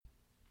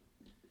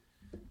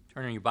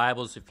Turn in your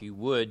Bibles, if you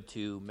would,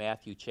 to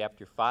Matthew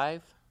chapter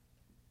 5.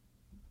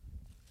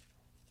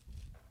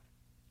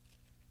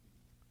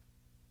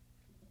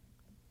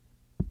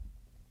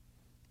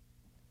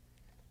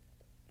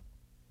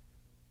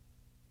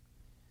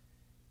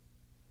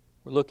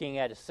 We're looking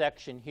at a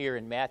section here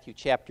in Matthew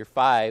chapter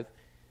 5,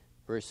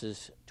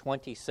 verses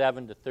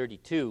 27 to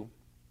 32,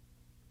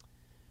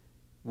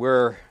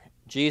 where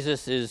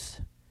Jesus is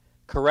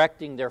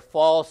correcting their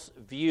false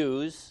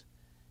views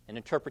and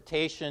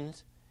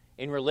interpretations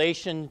in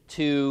relation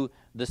to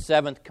the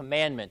seventh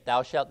commandment,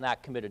 thou shalt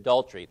not commit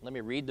adultery. Let me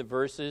read the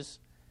verses,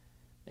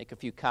 make a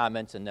few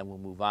comments, and then we'll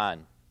move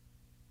on.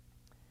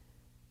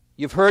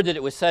 You've heard that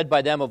it was said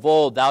by them of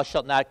old, thou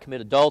shalt not commit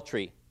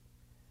adultery.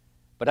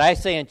 But I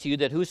say unto you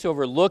that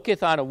whosoever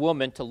looketh on a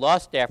woman to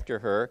lust after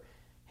her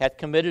hath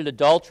committed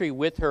adultery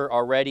with her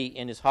already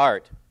in his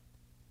heart.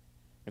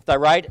 If thy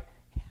right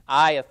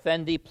eye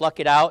offend thee, pluck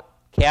it out,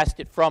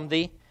 cast it from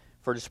thee,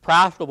 for it is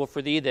profitable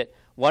for thee that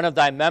one of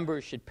thy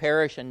members should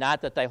perish, and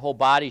not that thy whole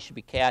body should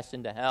be cast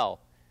into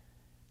hell.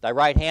 If thy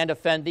right hand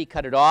offend thee,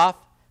 cut it off,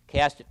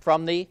 cast it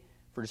from thee,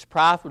 for it is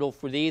profitable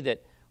for thee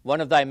that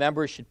one of thy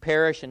members should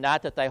perish, and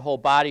not that thy whole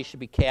body should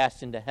be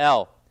cast into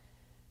hell.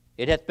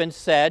 It hath been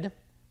said,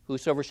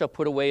 whosoever shall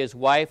put away his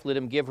wife, let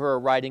him give her a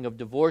writing of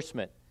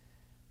divorcement.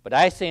 But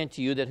I say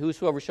unto you that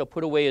whosoever shall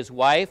put away his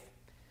wife,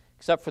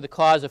 except for the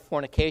cause of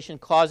fornication,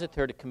 causeth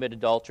her to commit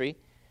adultery,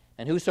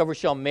 and whosoever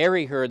shall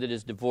marry her that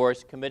is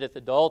divorced committeth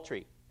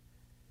adultery.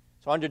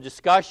 So under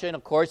discussion,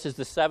 of course, is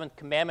the seventh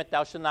commandment,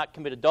 thou shalt not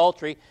commit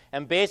adultery.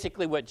 And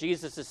basically what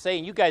Jesus is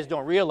saying, you guys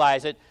don't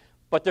realize it,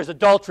 but there's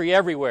adultery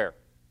everywhere.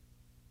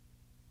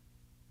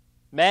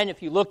 Men,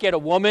 if you look at a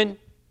woman,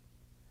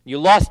 you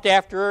lust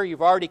after her,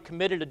 you've already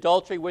committed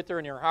adultery with her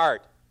in your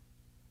heart.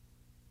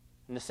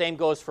 And the same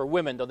goes for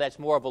women, though that's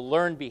more of a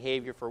learned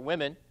behavior for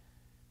women.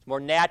 It's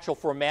more natural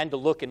for a man to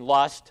look and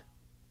lust.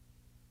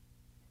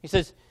 He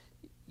says,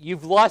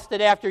 you've lusted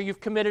after,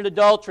 you've committed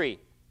adultery.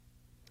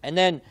 And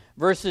then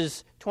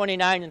verses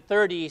 29 and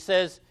 30, he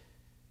says,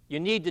 you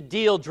need to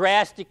deal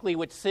drastically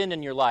with sin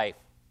in your life.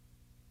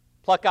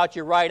 Pluck out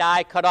your right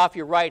eye, cut off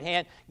your right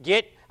hand,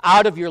 get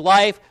out of your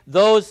life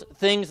those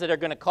things that are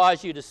going to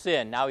cause you to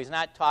sin. Now, he's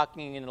not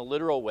talking in a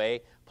literal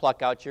way,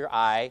 pluck out your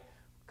eye,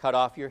 cut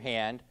off your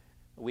hand.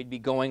 We'd be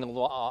going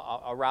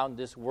around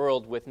this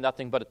world with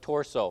nothing but a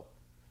torso.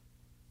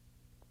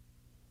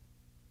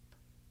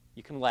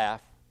 You can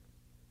laugh.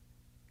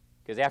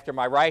 Because after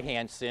my right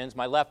hand sins,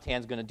 my left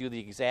hand's going to do the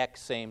exact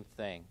same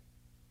thing.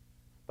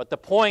 But the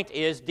point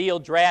is, deal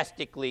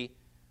drastically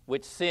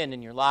with sin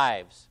in your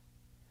lives.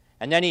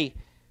 And then he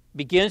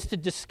begins to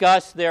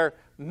discuss their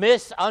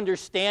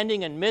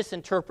misunderstanding and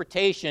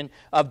misinterpretation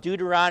of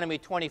Deuteronomy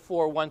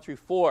 24, 1 through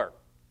 4.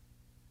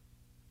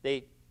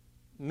 They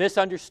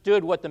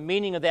misunderstood what the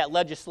meaning of that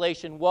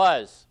legislation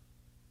was.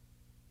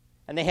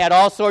 And they had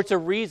all sorts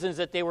of reasons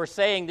that they were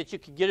saying that you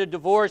could get a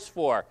divorce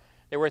for.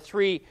 There were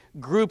three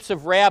groups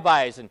of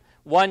rabbis, and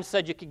one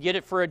said you could get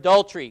it for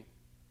adultery.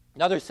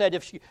 Another said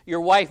if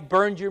your wife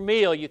burned your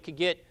meal, you could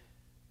get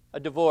a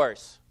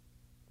divorce.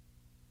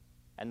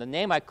 And the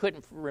name I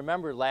couldn't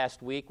remember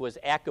last week was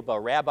Akiba.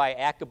 Rabbi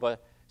Akiba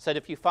said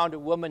if you found a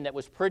woman that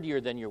was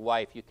prettier than your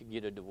wife, you could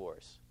get a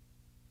divorce.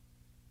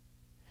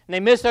 And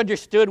they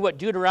misunderstood what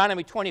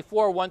Deuteronomy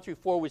 24, 1 through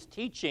 4 was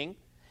teaching,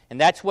 and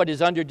that's what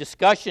is under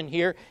discussion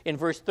here in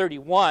verse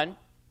 31.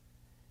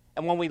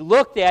 And when we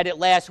looked at it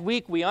last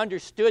week, we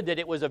understood that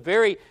it was a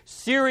very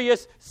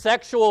serious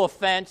sexual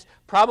offense,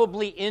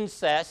 probably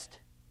incest,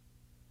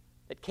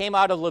 that came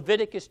out of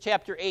Leviticus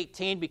chapter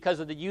 18 because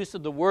of the use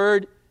of the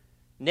word,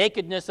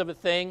 nakedness of a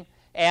thing,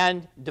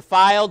 and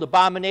defiled,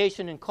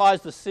 abomination, and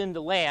caused the sin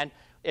to land.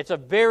 It's a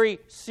very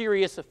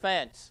serious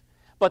offense.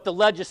 But the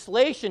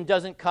legislation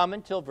doesn't come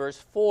until verse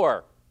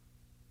 4.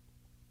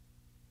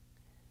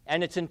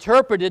 And it's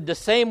interpreted the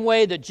same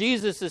way that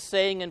Jesus is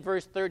saying in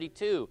verse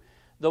 32.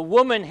 The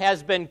woman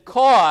has been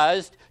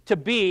caused to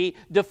be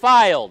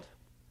defiled.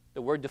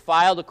 The word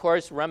defiled, of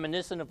course,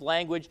 reminiscent of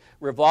language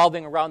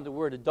revolving around the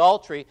word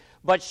adultery,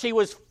 but she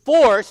was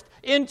forced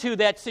into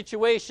that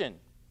situation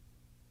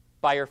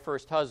by her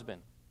first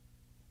husband.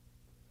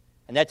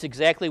 And that's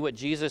exactly what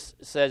Jesus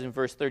says in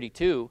verse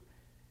 32,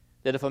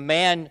 that if a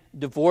man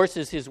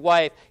divorces his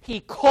wife, he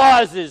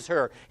causes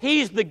her.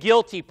 He's the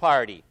guilty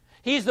party.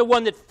 He's the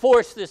one that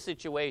forced this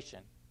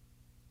situation.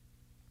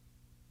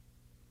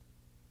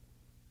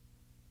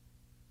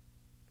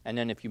 And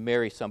then if you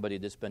marry somebody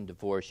that's been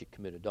divorced, you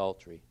commit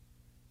adultery.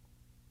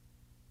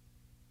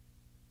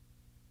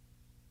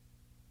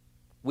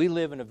 We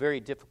live in a very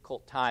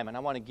difficult time, and I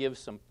want to give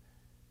some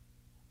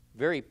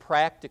very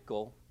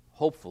practical,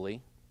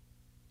 hopefully,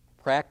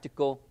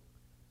 practical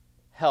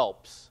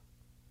helps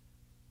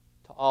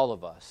to all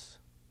of us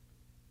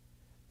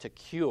to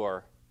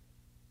cure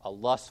a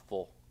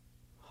lustful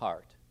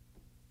heart.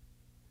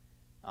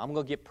 Now, I'm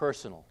going to get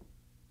personal,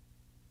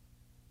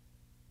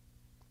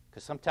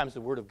 because sometimes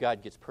the Word of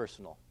God gets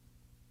personal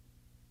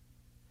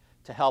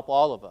to help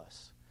all of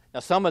us.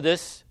 Now, some of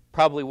this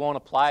probably won't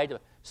apply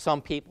to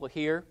some people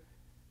here.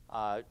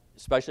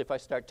 especially if I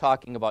start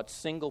talking about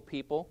single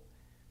people.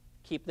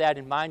 Keep that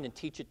in mind and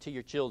teach it to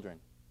your children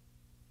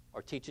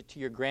or teach it to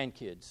your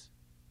grandkids.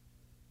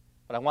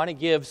 But I want to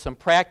give some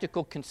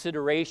practical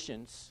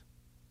considerations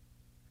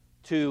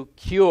to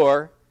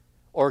cure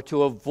or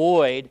to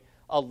avoid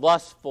a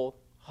lustful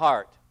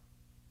heart.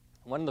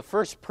 One of the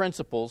first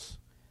principles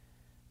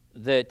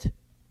that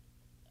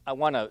I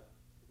want to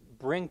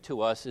bring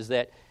to us is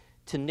that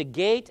to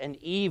negate an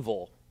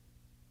evil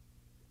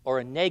or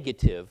a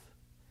negative,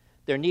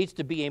 there needs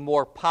to be a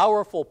more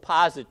powerful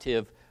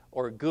positive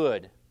or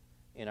good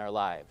in our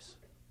lives.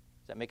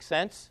 Does that make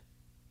sense?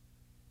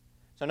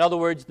 So in other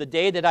words, the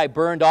day that I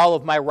burned all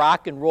of my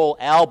rock and roll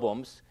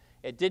albums,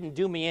 it didn't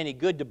do me any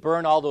good to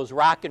burn all those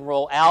rock and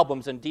roll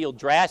albums and deal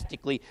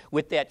drastically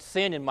with that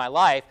sin in my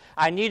life.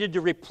 I needed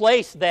to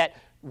replace that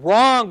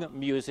wrong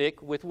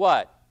music with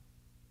what?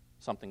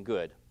 Something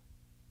good.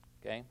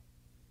 Okay?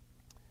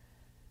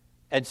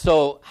 And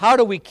so, how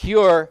do we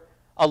cure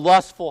a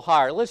lustful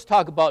heart? Let's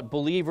talk about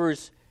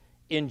believers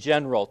in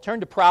general. Turn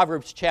to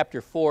Proverbs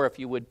chapter 4, if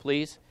you would,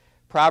 please.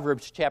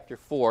 Proverbs chapter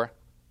 4.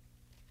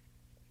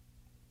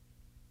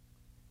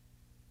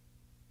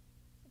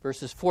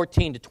 Verses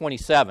 14 to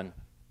 27.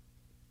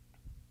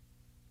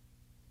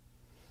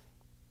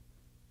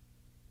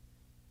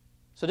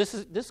 So this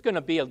is going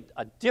to be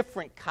a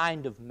different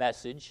kind of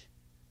message.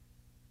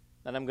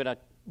 And I'm going to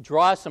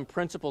draw some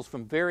principles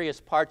from various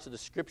parts of the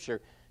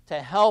Scripture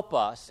to help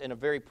us in a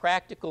very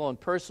practical and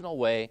personal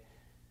way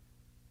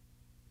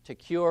to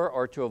cure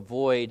or to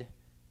avoid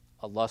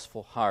a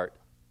lustful heart.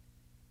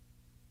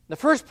 The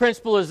first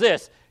principle is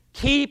this: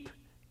 keep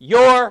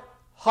your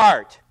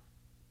heart.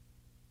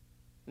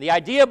 The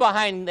idea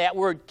behind that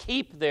word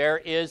keep there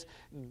is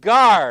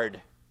guard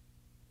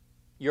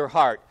your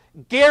heart,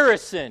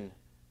 garrison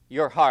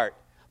your heart,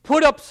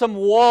 put up some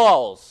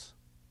walls.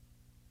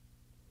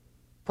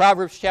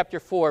 Proverbs chapter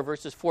 4,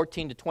 verses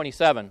 14 to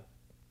 27.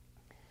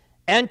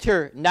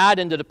 Enter not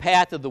into the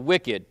path of the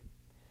wicked,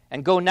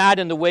 and go not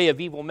in the way of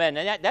evil men.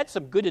 And that's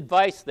some good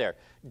advice there.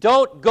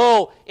 Don't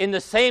go in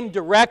the same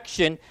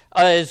direction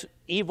as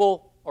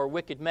evil or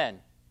wicked men.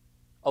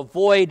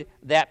 Avoid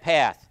that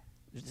path.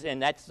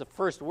 And that's the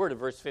first word of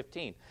verse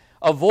 15.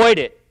 Avoid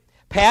it.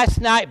 Pass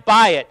not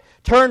by it.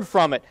 Turn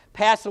from it.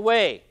 Pass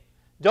away.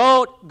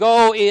 Don't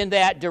go in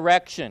that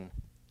direction.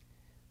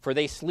 For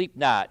they sleep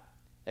not,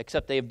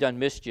 except they have done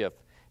mischief,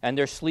 and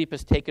their sleep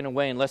is taken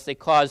away, unless they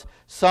cause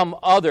some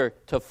other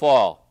to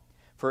fall.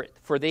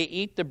 For they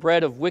eat the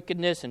bread of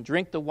wickedness and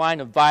drink the wine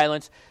of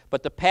violence,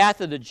 but the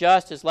path of the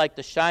just is like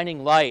the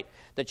shining light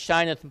that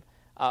shineth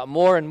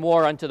more and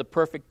more unto the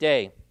perfect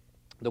day.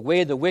 The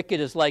way of the wicked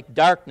is like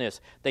darkness.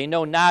 They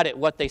know not at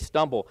what they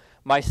stumble.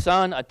 My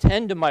son,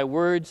 attend to my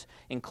words.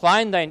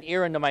 Incline thine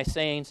ear unto my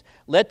sayings.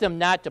 Let them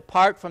not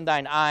depart from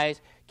thine eyes.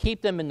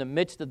 Keep them in the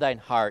midst of thine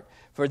heart.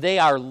 For they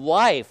are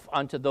life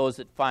unto those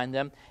that find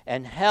them,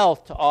 and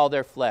health to all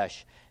their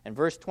flesh. And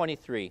verse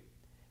 23,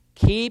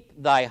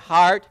 keep thy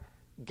heart,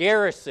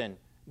 garrison,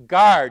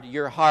 guard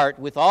your heart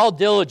with all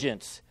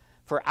diligence,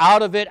 for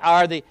out of it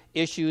are the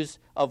issues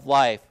of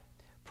life.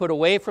 Put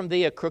away from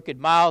thee a crooked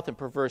mouth and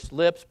perverse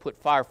lips, put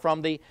far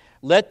from thee.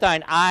 Let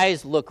thine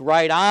eyes look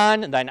right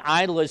on, and thine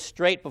eyelids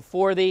straight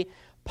before thee.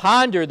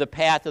 Ponder the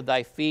path of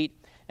thy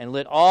feet, and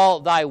let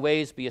all thy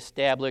ways be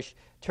established.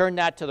 Turn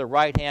not to the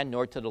right hand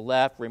nor to the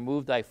left.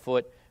 Remove thy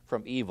foot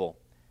from evil.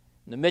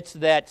 In the midst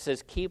of that, it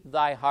says, keep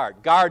thy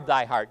heart, guard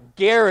thy heart,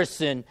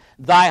 garrison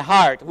thy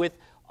heart with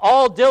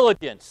all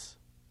diligence.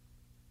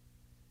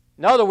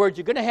 In other words,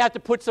 you're going to have to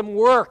put some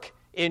work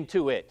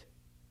into it.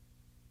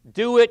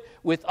 Do it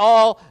with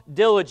all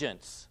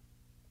diligence.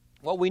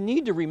 What we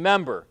need to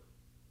remember,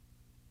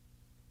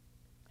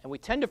 and we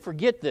tend to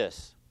forget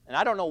this, and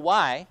I don't know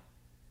why,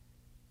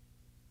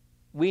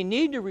 we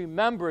need to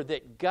remember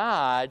that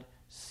God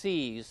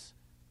sees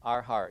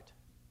our heart.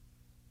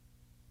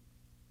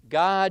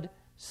 God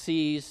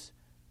sees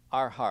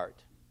our heart.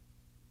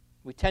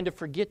 We tend to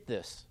forget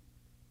this.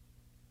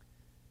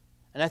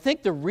 And I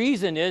think the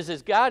reason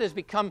is God has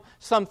become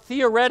some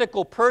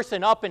theoretical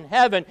person up in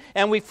heaven,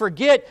 and we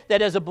forget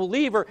that as a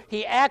believer,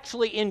 He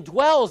actually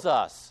indwells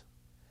us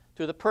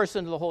through the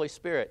person of the Holy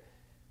Spirit.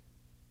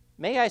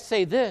 May I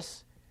say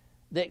this,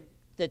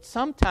 that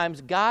sometimes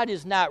God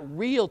is not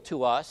real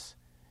to us,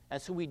 and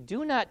so we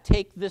do not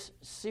take this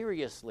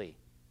seriously.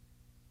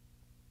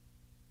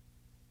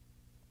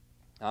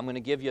 I'm going to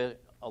give you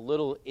a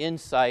little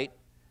insight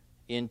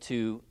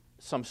into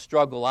some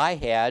struggle I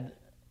had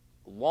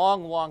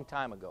long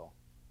time ago.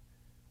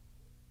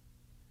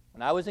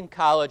 When I was in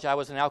college, I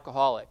was an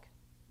alcoholic.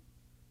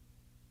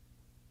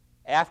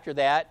 After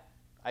that,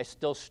 I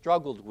still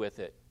struggled with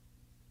it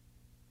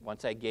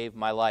once I gave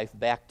my life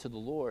back to the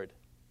Lord.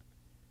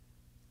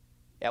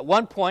 At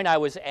one point, I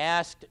was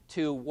asked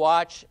to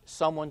watch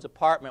someone's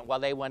apartment while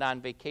they went on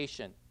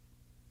vacation.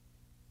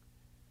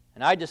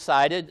 And I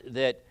decided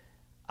that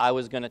I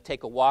was going to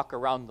take a walk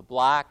around the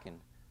block and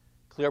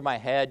clear my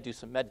head, do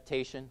some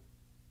meditation.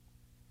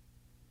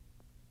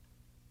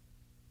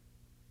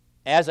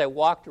 As I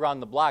walked around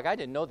the block, I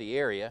didn't know the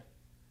area.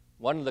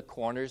 one of the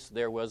corners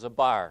there was a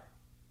bar,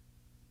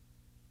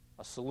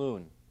 a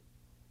saloon,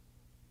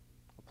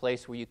 a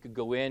place where you could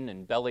go in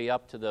and belly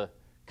up to the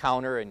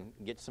counter and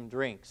get some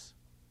drinks.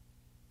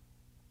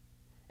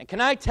 And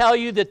can I tell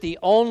you that the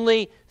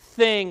only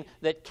thing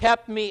that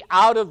kept me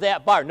out of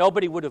that bar,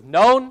 nobody would have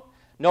known,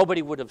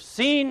 nobody would have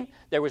seen,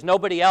 there was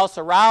nobody else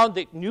around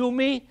that knew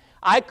me.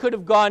 I could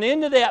have gone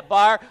into that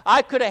bar,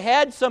 I could have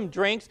had some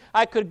drinks,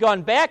 I could have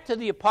gone back to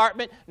the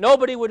apartment,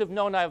 nobody would have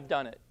known I've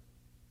done it.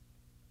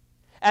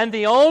 And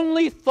the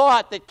only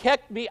thought that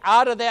kept me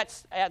out of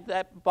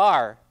that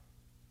bar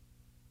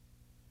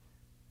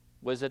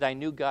was that I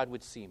knew God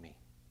would see me.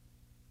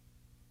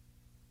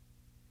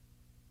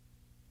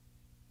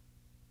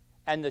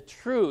 And the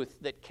truth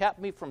that kept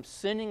me from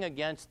sinning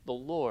against the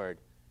Lord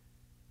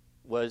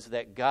was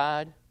that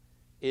God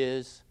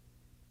is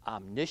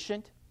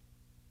omniscient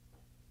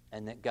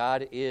and that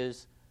God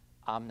is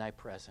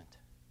omnipresent.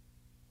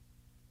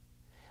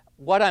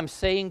 What I'm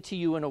saying to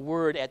you in a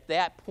word at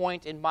that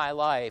point in my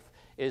life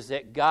is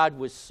that God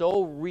was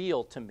so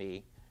real to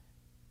me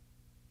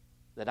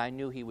that I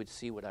knew He would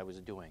see what I was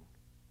doing.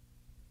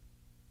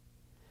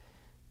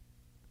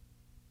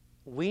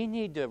 We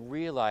need to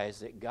realize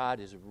that God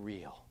is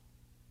real.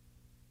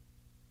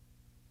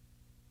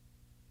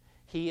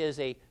 He is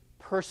a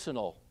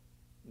personal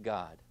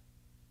God.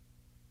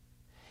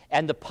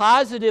 And the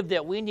positive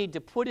that we need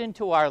to put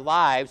into our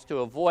lives to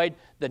avoid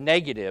the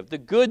negative, the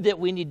good that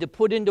we need to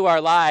put into our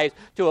lives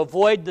to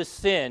avoid the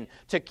sin,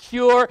 to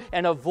cure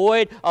and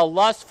avoid a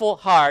lustful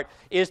heart,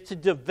 is to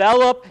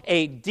develop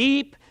a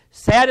deep,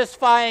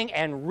 satisfying,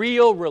 and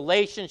real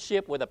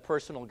relationship with a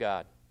personal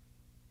God.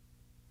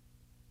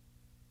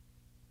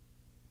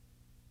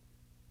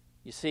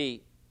 You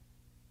see,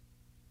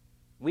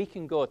 we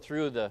can go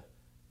through the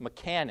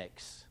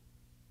mechanics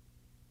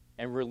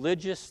and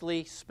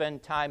religiously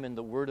spend time in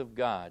the Word of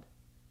God,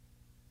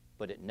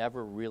 but it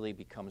never really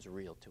becomes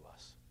real to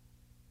us.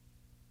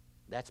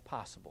 That's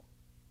possible.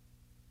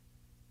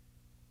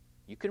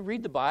 You can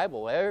read the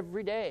Bible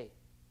every day.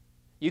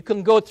 You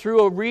can go through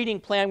a reading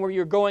plan where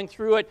you're going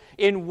through it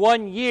in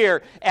 1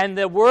 year, and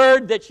the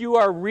Word that you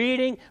are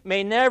reading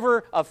may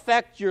never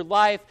affect your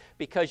life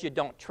because you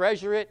don't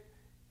treasure it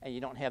and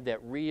you don't have that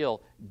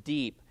real,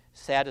 deep,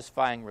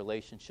 satisfying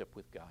relationship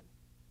with God.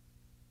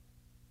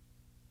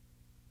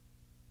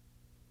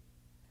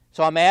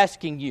 So I'm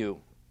asking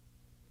you,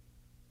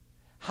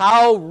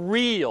 how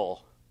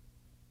real,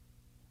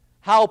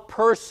 how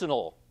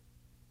personal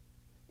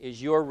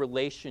is your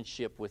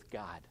relationship with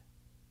God?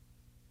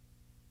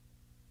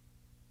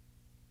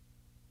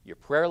 Your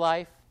prayer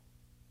life,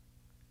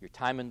 your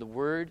time in the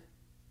Word,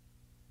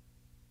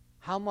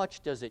 how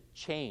much does it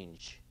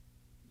change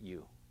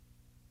you?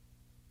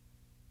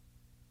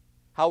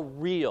 How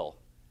real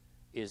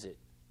is it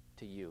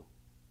to you?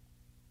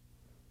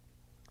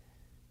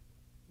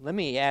 Let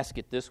me ask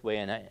it this way,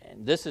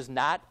 and this is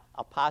not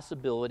a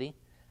possibility.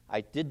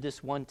 I did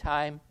this one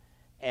time,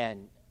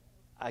 and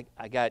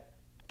I got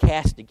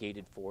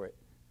castigated for it.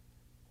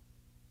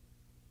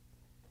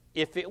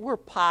 If it were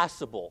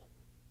possible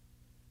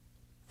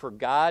for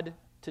God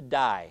to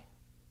die,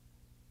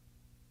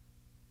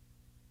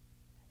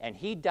 and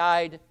He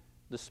died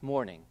this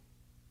morning,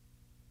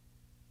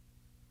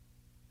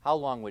 how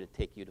long would it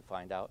take you to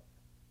find out?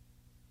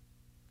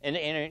 And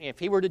if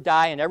He were to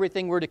die and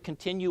everything were to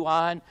continue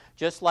on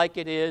just like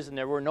it is and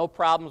there were no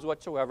problems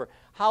whatsoever,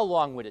 how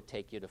long would it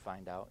take you to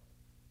find out?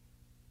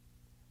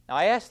 Now,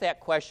 I ask that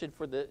question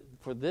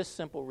for this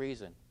simple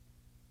reason.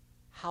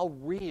 How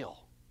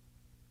real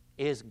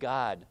is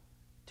God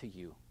to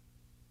you?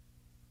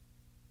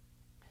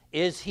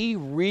 Is He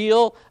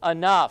real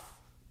enough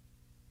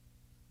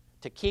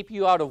to keep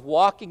you out of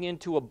walking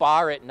into a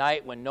bar at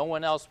night when no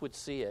one else would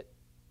see it?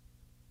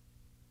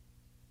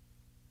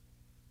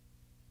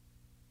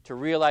 To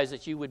realize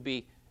that you would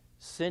be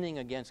sinning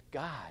against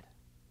God,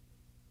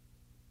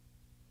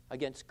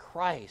 against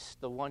Christ,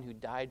 the one who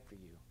died for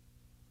you.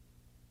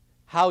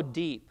 How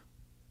deep,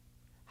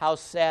 how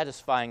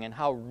satisfying, and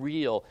how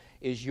real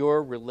is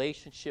your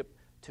relationship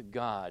to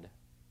God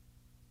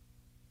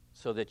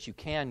so that you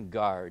can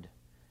guard,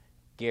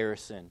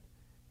 garrison,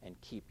 and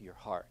keep your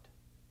heart?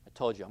 I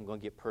told you I'm going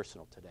to get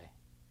personal today.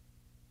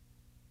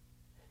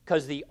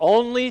 Because the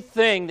only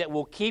thing that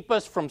will keep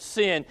us from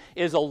sin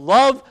is a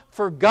love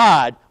for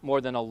God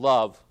more than a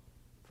love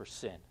for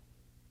sin.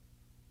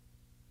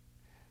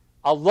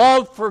 A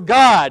love for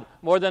God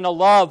more than a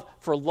love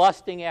for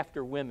lusting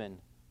after women,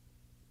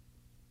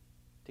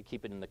 to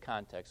keep it in the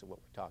context of what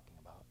we're talking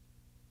about.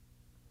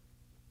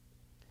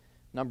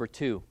 Number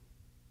 2,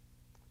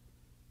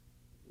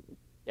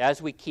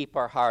 as we keep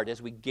our heart,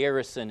 as we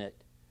garrison it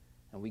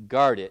and we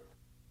guard it,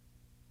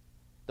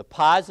 the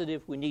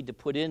positive we need to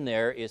put in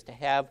there is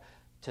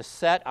to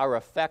set our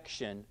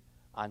affection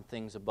on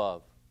things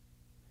above.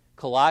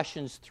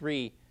 Colossians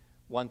 3,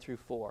 1 through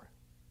 4.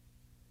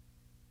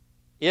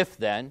 If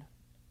then,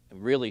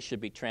 and really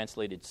should be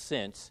translated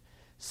since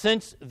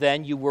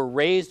then you were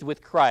raised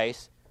with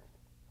Christ,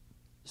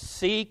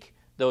 seek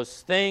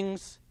those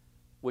things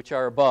which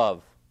are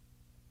above,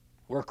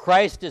 where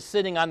Christ is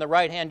sitting on the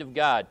right hand of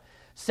God.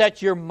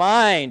 Set your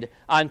mind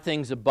on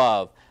things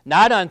above,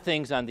 not on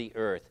things on the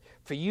earth.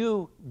 For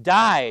you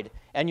died,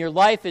 and your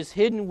life is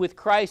hidden with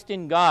Christ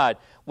in God.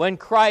 When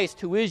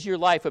Christ, who is your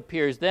life,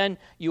 appears, then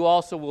you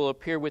also will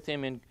appear with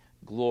him in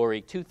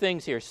glory. Two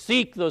things here.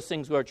 Seek those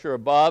things which are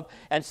above,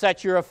 and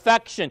set your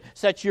affection,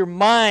 set your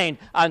mind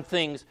on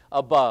things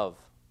above.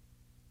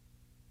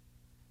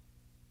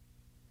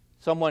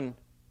 Someone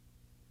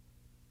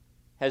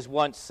has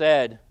once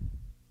said,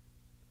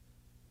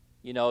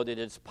 that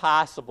it's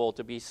possible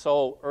to be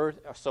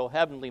so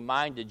heavenly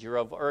minded you're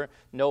of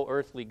no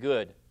earthly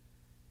good.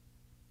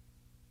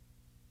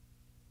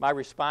 My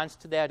response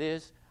to that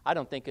is, I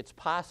don't think it's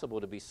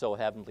possible to be so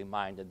heavenly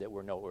minded that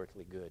we're no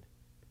earthly good.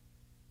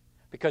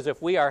 Because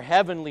if we are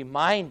heavenly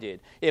minded,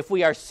 if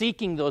we are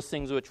seeking those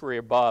things which were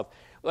above,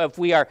 if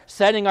we are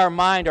setting our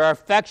mind, our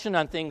affection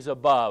on things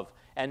above,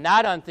 and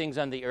not on things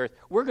on the earth,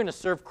 we're going to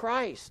serve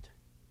Christ.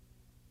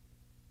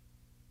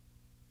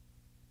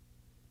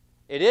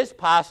 It is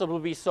possible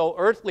to be so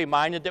earthly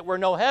minded that we're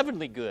no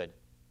heavenly good.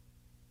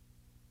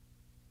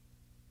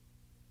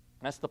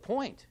 That's the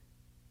point.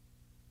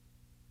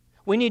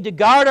 We need to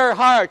guard our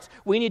hearts.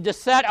 We need to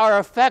set our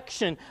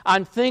affection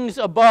on things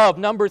above.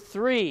 Number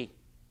 3,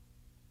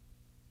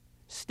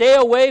 stay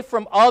away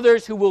from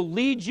others who will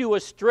lead you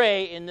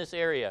astray in this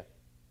area.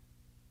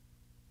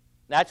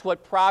 That's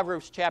what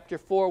Proverbs chapter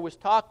 4 was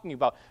talking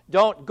about.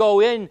 Don't go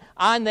in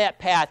on that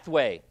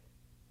pathway.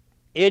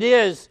 It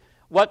is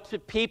what the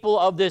people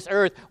of this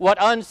earth, what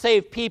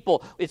unsaved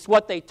people, it's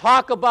what they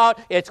talk about,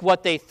 it's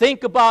what they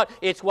think about,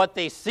 it's what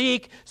they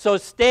seek. So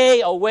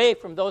stay away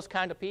from those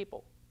kind of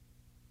people.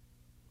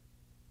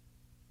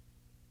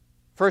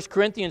 1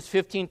 Corinthians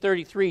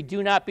 15:33,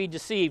 do not be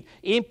deceived.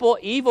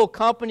 Evil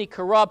company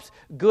corrupts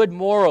good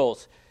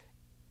morals.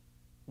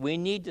 We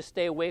need to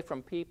stay away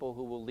from people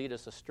who will lead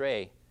us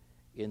astray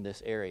in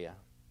this area.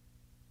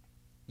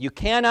 You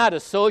cannot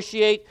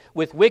associate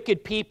with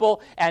wicked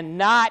people and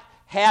not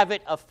have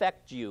it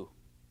affect you.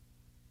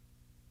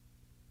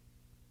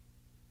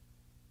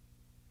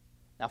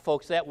 Now,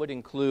 folks, that would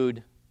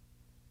include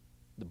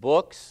the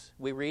books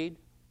we read,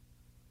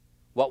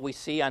 what we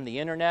see on the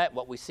internet,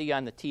 what we see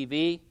on the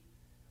TV.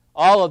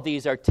 All of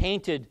these are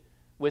tainted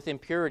with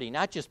impurity,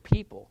 not just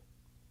people,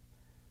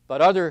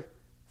 but other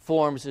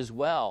forms as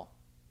well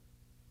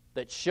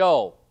that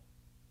show,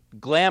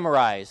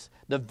 glamorize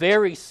the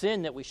very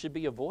sin that we should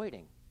be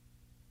avoiding.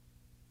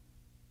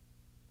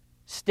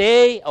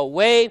 Stay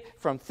away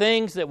from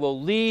things that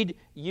will lead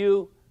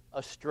you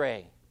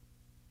astray.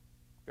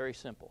 Very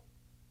simple.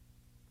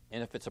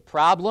 And if it's a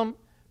problem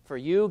for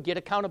you, get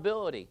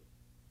accountability.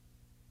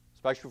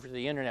 Especially for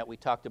the internet, we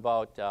talked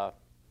about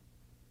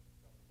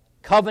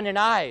covenant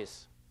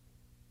eyes.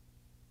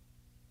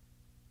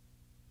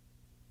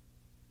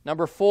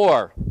 Number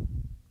 4,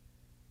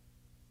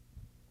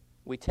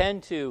 we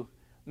tend to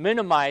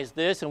minimize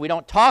this and we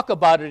don't talk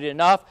about it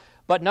enough,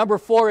 but number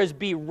 4 is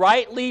be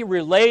rightly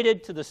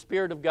related to the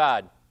Spirit of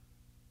God.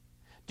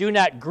 Do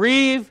not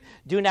grieve,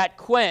 do not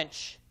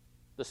quench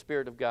the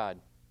Spirit of God.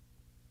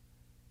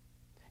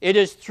 It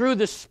is through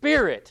the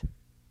Spirit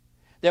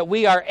that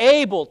we are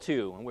able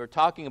to, and we were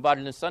talking about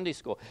it in Sunday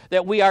school,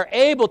 that we are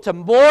able to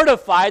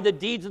mortify the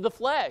deeds of the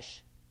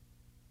flesh.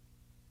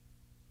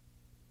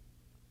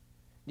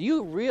 Do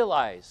you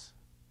realize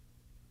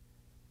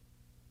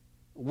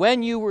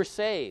when you were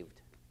saved,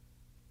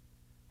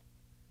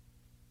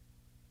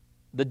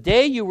 the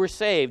day you were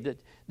saved,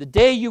 the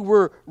day you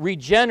were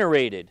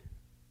regenerated,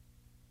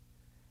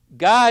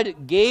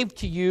 God gave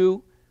to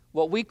you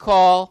what we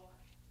call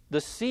the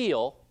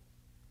seal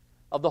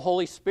of the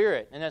Holy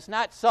Spirit. And it's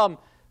not some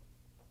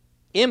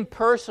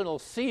impersonal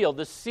seal.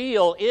 The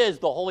seal is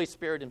the Holy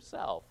Spirit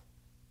Himself.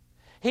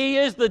 He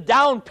is the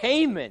down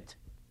payment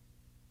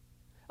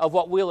of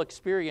what we'll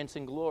experience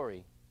in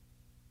glory.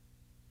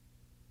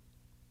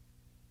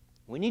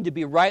 We need to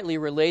be rightly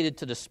related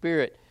to the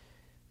Spirit.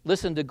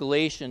 Listen to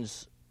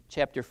Galatians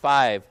chapter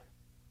 5,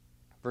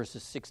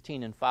 verses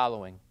 16 and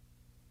following.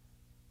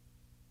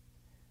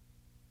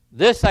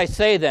 This I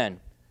say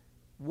then,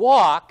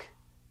 walk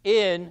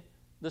in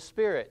the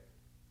Spirit.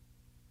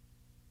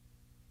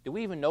 Do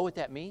we even know what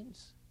that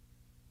means?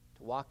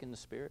 To walk in the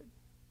Spirit?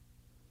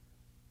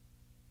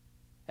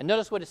 And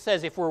notice what it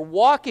says. If we're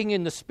walking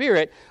in the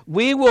Spirit,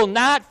 we will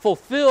not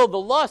fulfill the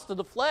lust of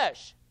the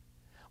flesh.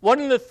 One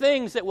of the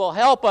things that will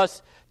help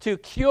us to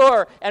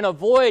cure and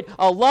avoid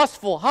a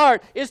lustful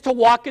heart is to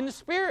walk in the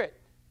Spirit.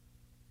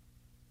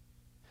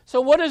 So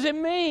what does it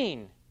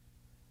mean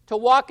to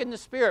walk in the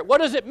Spirit?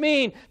 What does it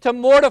mean to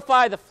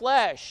mortify the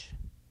flesh?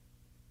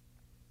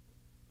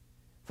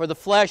 For the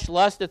flesh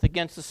lusteth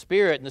against the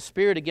Spirit, and the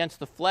Spirit against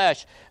the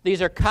flesh.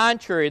 These are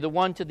contrary the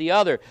one to the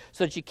other,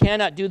 so that you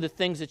cannot do the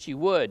things that you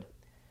would.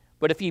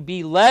 But if ye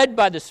be led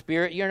by the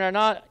Spirit, ye are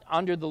not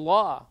under the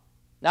law.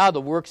 Now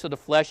the works of the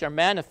flesh are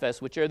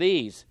manifest, which are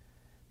these.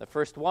 The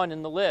first one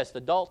in the list,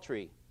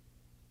 adultery,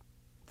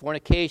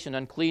 fornication,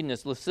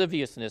 uncleanness,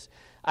 lasciviousness,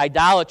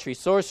 idolatry,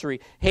 sorcery,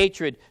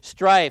 hatred,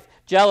 strife,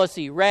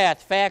 jealousy,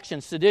 wrath,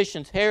 factions,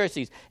 seditions,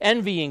 heresies,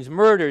 envyings,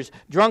 murders,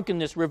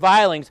 drunkenness,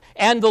 revilings,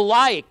 and the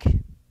like,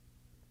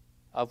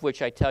 of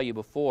which I tell you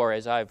before,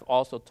 as I've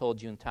also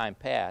told you in time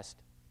past,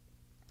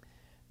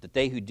 that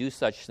they who do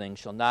such things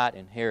shall not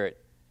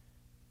inherit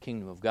the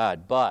kingdom of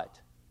God. But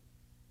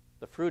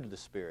the fruit of the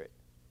Spirit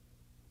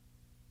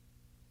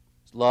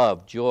is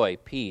love, joy,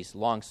 peace,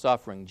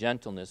 long-suffering,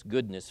 gentleness,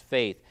 goodness,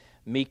 faith,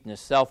 meekness,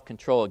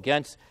 self-control.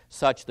 Against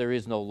such there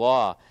is no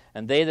law.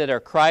 And they that are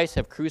Christ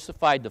have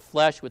crucified the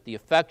flesh with the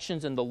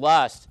affections and the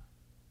lust.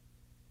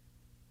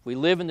 If we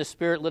live in the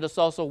Spirit, let us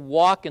also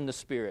walk in the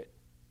Spirit.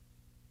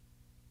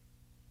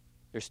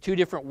 There's two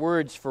different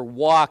words for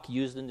walk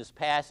used in this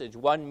passage.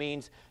 One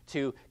means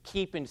to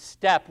keep in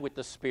step with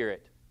the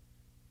Spirit.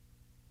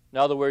 In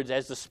other words,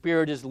 as the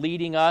Spirit is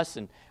leading us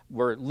and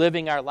we're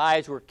living our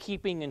lives, we're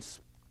keeping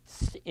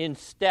in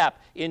step,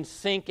 in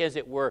sync, as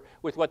it were,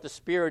 with what the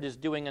Spirit is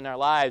doing in our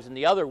lives. And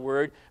the other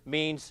word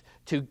means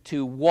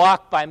to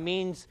walk by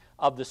means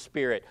of the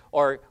Spirit,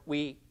 or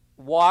we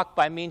walk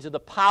by means of the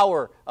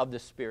power of the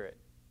Spirit.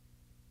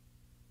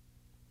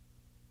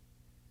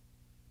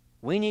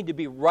 We need to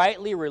be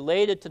rightly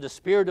related to the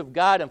Spirit of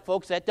God, and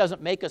folks, that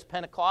doesn't make us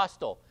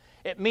Pentecostal.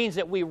 It means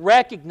that we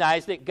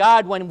recognize that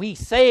God, when He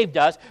saved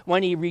us,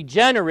 when He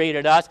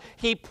regenerated us,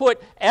 He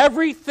put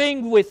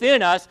everything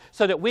within us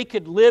so that we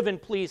could live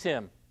and please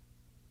Him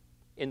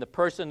in the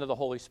person of the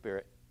Holy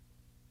Spirit.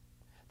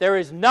 There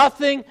is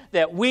nothing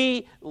that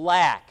we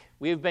lack.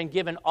 We have been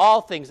given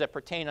all things that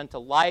pertain unto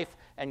life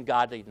and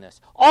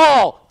godliness.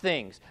 All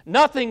things.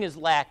 Nothing is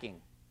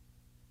lacking.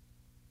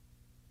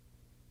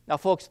 Now,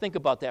 folks, think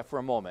about that for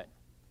a moment.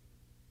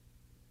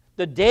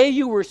 The day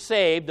you were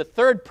saved, the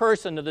third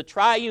person of the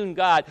triune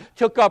God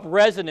took up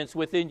residence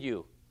within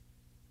you.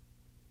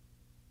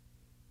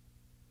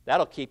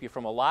 That'll keep you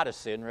from a lot of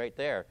sin right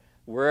there.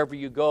 Wherever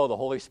you go, the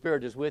Holy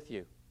Spirit is with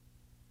you.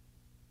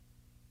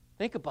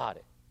 Think about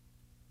it.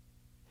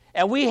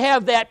 And we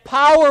have that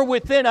power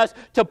within us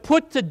to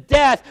put to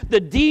death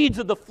the deeds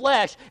of the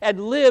flesh and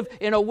live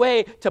in a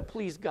way to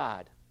please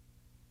God.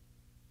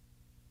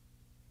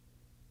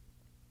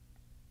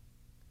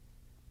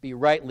 Be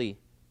rightly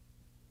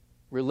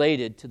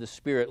related to the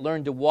Spirit.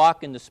 Learn to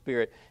walk in the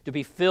Spirit, to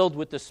be filled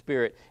with the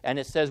Spirit. And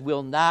it says,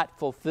 will not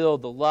fulfill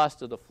the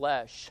lust of the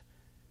flesh.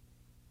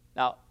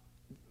 Now,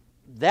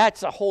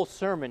 that's a whole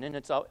sermon,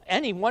 and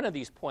any one of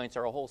these points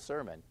are a whole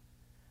sermon.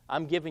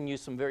 I'm giving you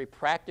some very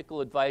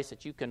practical advice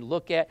that you can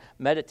look at,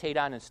 meditate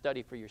on, and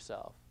study for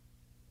yourself.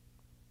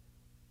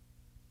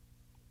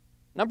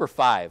 Number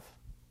 5.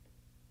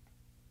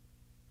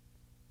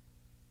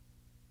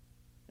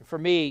 And for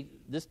me,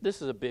 this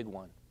is a big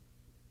one.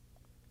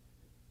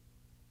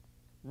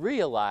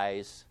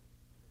 Realize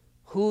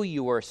who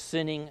you are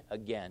sinning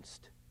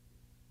against.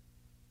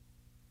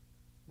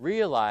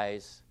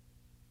 Realize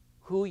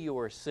who you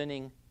are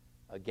sinning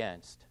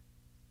against.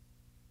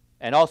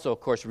 And also, of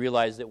course,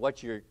 realize that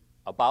what you're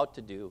about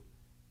to do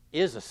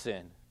is a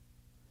sin.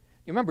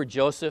 You remember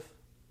Joseph?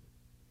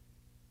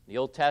 The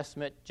Old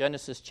Testament,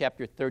 Genesis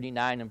chapter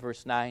 39 and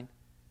verse 9.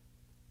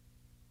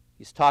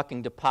 He's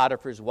talking to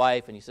Potiphar's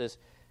wife, and he says,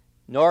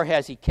 nor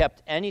has he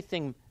kept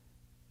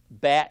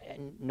back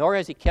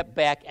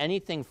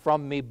anything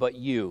from me but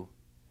you,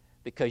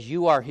 because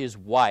you are his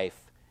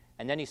wife.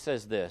 And then he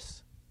says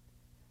this,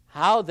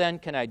 how then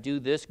can I do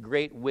this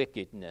great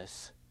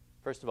wickedness?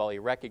 First of all, he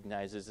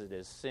recognizes it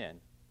as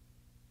sin.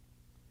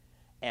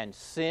 And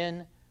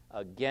sin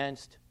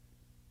against,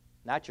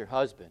 not your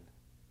husband,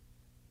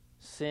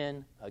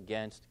 sin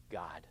against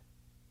God.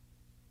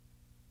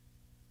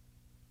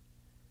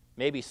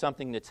 Maybe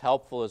something that's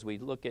helpful as we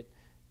look at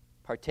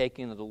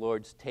partaking of the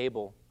Lord's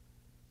table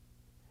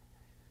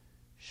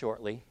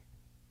shortly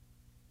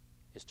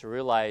is to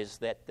realize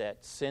that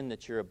that sin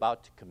that you're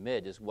about to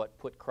commit is what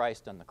put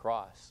Christ on the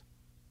cross,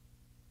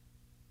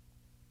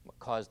 what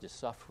caused his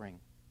suffering.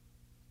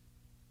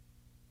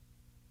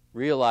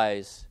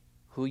 Realize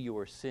who you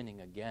are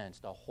sinning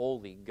against, a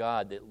holy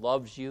God that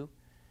loves you,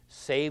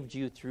 saved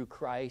you through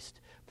Christ,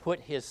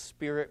 put his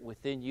Spirit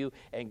within you,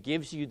 and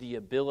gives you the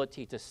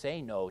ability to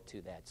say no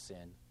to that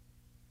sin.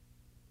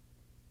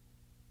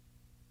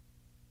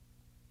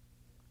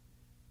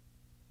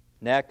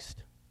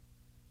 Next,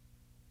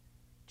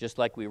 just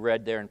like we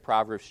read there in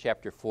Proverbs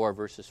chapter 4,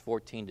 verses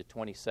 14 to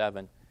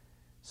 27,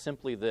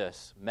 simply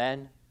this: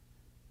 men,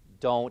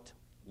 don't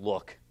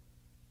look.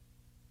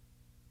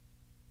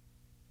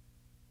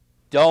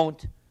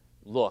 Don't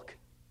look.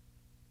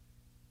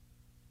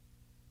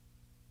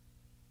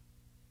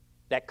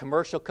 That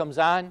commercial comes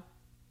on,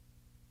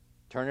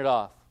 turn it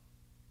off.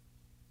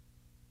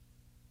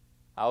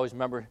 I always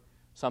remember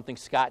something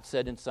Scott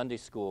said in Sunday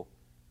school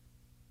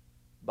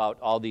about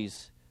all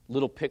these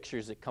little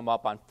pictures that come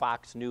up on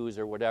Fox News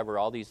or whatever,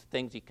 all these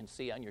things you can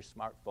see on your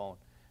smartphone.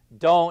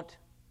 Don't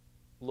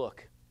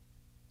look.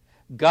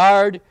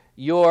 Guard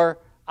your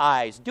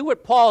eyes. Do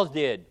what Paul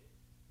did.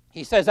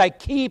 He says, I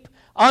keep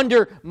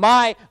under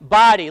my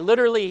body.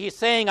 Literally, he's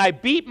saying, I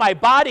beat my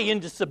body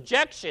into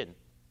subjection.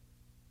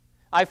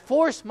 I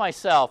force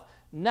myself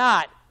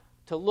not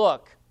to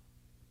look.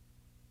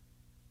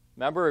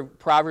 Remember,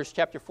 Proverbs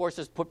chapter 4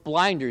 says, put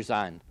blinders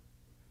on.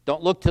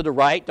 Don't look to the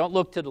right. Don't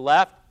look to the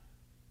left.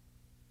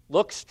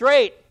 Look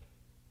straight.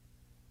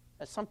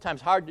 That's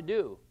sometimes hard to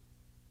do.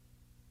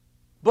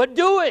 But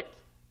do it.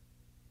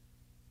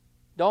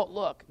 Don't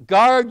look.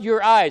 Guard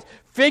your eyes.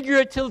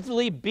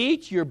 Figuratively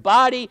beat your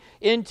body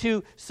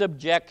into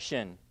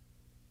subjection.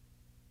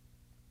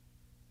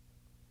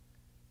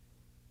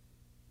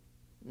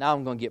 Now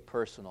I'm going to get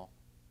personal.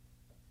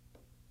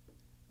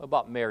 What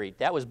about married?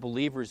 That was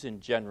believers in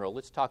general.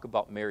 Let's talk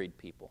about married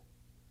people.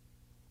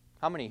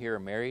 How many here are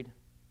married?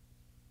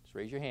 Just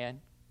raise your hand.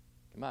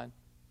 Come on.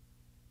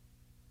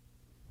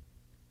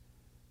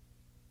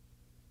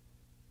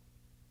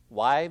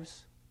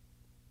 Wives,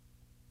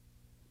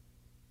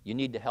 you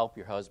need to help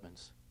your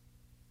husbands.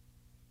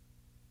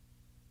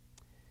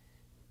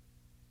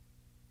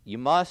 You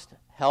must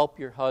help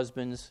your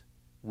husbands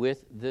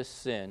with this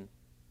sin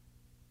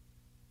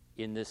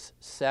in this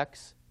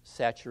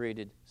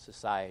sex-saturated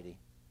society.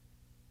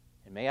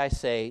 And may I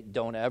say,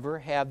 don't ever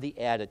have the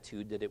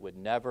attitude that it would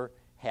never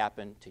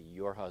happen to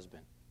your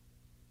husband.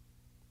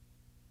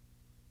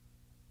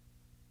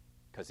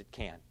 Because it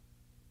can.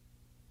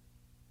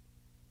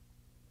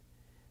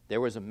 There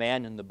was a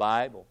man in the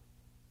Bible.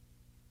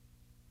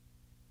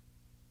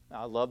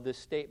 Now, I love this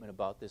statement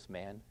about this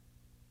man.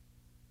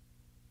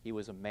 He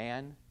was a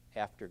man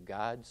after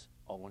God's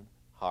own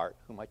heart.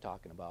 Who am I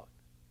talking about?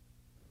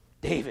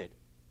 David.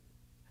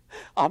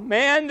 A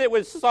man that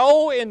was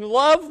so in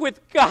love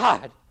with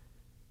God.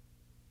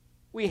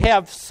 We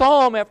have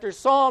psalm after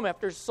psalm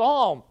after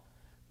psalm.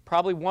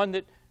 Probably one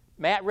that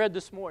Matt read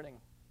this morning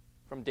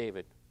from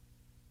David.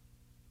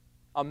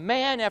 A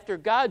man after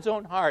God's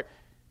own heart.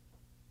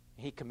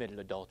 He committed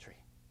adultery.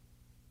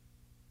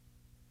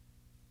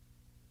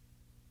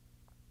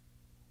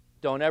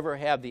 Don't ever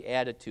have the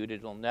attitude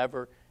it'll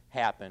never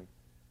happen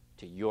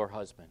to your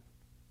husband.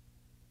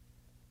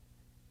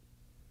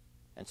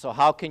 And so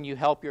how can you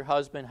help your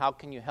husband? How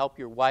can you help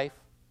your wife?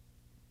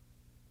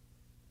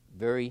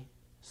 Very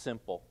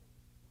simple.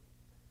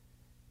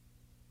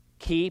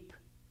 Keep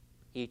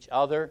each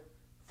other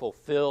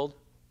fulfilled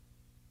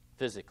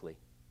physically.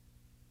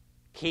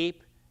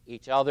 Keep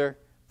each other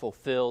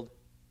fulfilled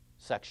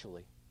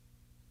sexually.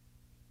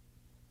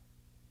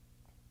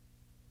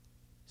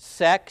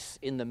 Sex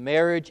in the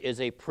marriage is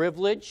a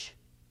privilege,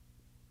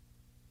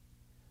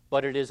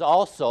 but it is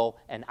also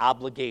an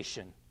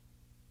obligation.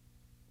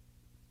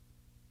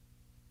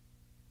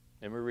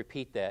 Let me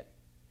repeat that.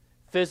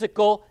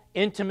 Physical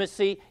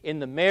intimacy in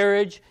the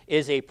marriage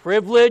is a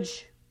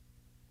privilege,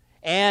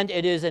 and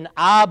it is an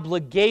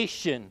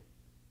obligation.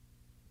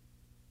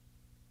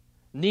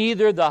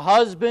 Neither the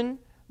husband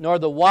nor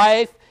the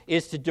wife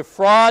is to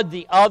defraud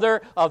the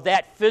other of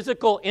that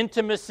physical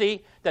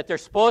intimacy that they're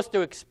supposed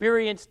to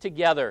experience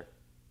together.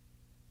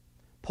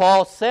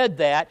 Paul said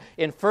that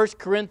in 1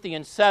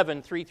 Corinthians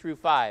 7, 3 through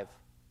 5.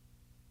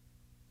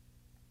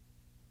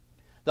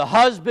 The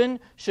husband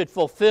should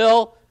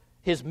fulfill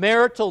his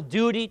marital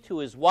duty to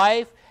his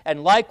wife,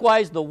 and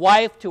likewise the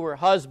wife to her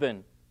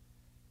husband.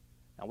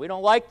 Now, we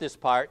don't like this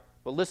part,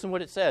 but listen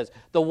what it says.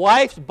 The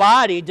wife's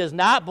body does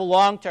not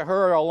belong to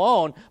her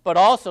alone, but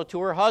also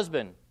to her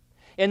husband.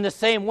 In the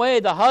same way,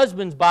 the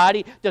husband's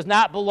body does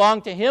not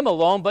belong to him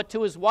alone, but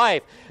to his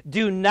wife.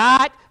 Do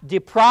not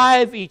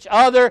deprive each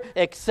other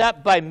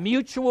except by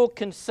mutual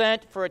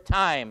consent for a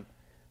time,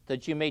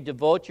 that you may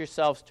devote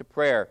yourselves to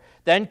prayer.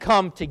 Then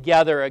come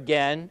together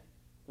again.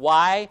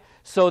 Why?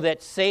 So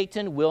that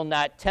Satan will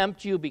not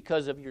tempt you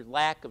because of your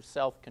lack of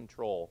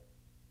self-control.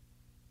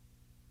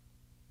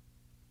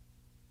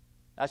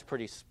 That's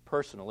pretty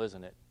personal,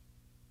 isn't it?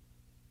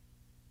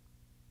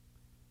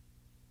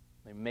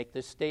 Let me make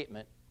this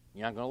statement.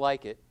 You're not going to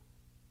like it.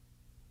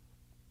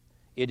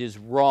 It is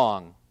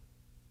wrong.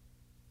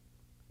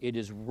 It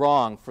is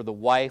wrong for the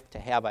wife to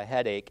have a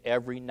headache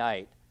every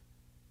night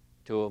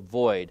to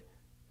avoid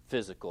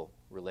physical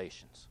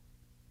relations.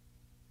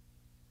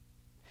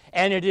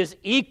 And it is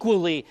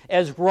equally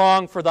as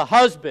wrong for the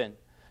husband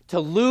to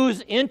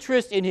lose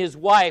interest in his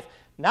wife,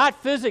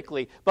 not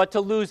physically, but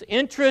to lose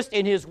interest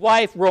in his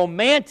wife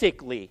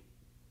romantically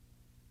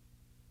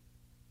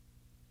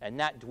and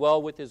not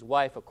dwell with his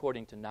wife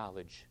according to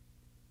knowledge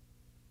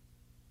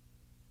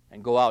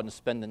and go out and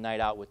spend the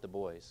night out with the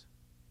boys.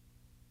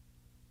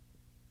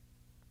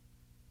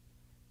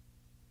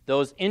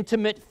 Those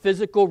intimate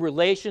physical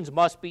relations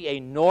must be a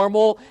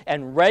normal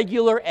and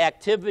regular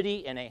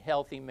activity in a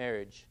healthy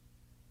marriage.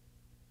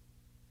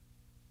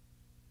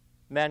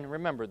 Men,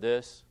 remember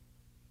this.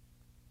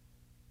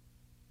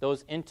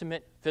 Those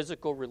intimate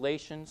physical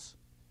relations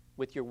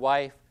with your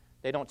wife,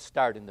 they don't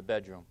start in the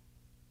bedroom.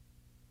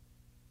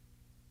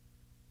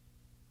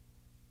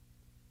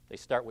 They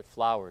start with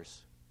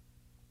flowers.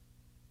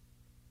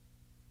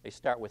 They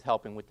start with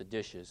helping with the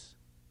dishes.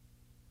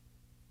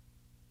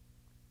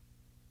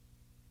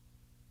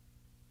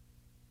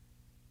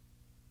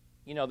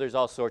 There's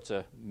all sorts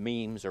of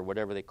memes or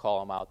whatever they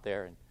call them out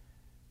there,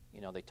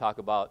 and they talk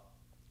about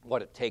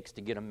what it takes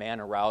to get a man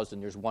aroused,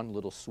 and there's one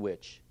little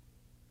switch.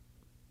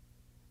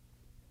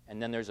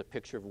 And then there's a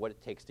picture of what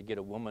it takes to get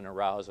a woman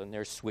aroused, and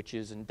there's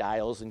switches and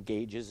dials and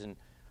gauges and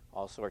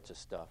all sorts of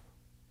stuff.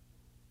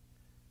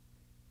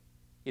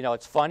 You know,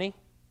 it's funny,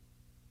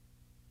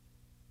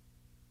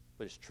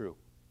 but it's true.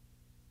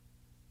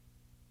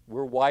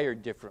 We're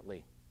wired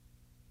differently.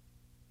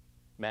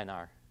 Men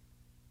are.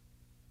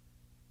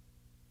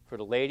 For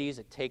the ladies,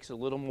 it takes a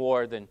little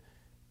more than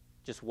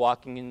just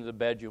walking into the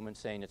bedroom and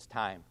saying it's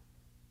time.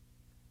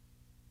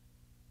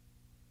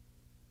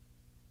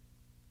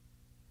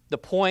 The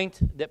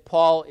point that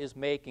Paul is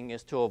making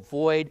is to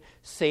avoid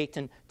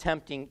Satan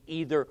tempting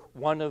either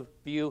one of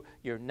you.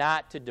 You're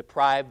not to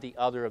deprive the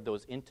other of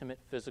those intimate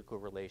physical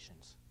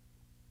relations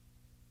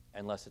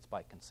unless it's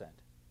by consent.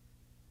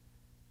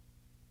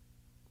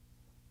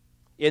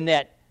 In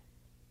that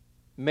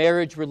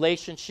marriage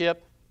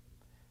relationship,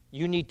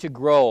 you need to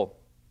grow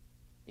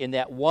in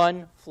that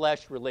one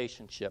flesh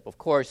relationship. Of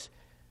course,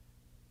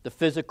 the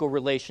physical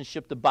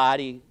relationship, the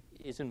body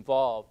is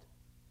involved.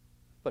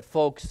 But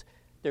folks,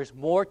 there's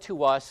more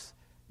to us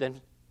than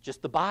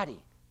just the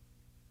body.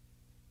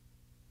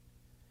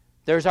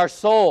 There's our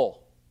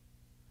soul.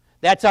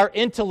 That's our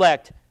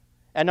intellect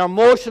and our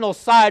emotional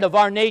side of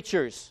our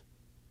natures.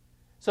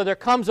 So there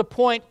comes a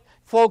point,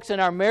 folks, in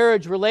our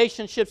marriage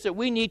relationships that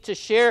we need to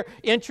share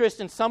interest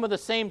in some of the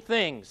same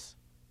things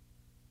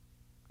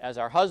as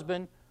our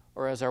husband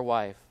or as our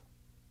wife.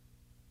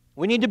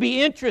 We need to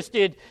be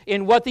interested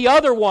in what the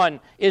other one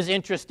is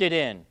interested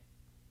in.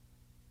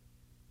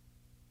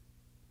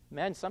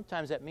 Men,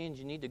 sometimes that means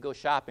you need to go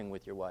shopping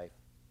with your wife.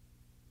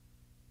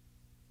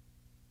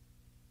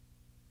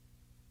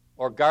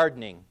 Or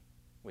gardening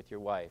with your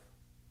wife.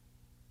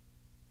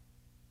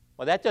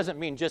 Well, that doesn't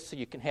mean just so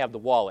you can have the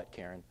wallet,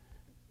 Karen.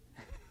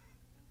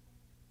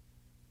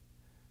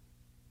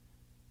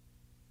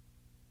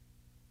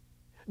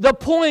 The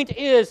point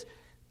is,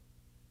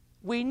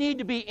 we need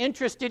to be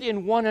interested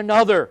in one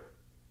another.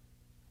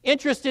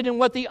 Interested in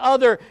what the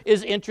other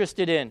is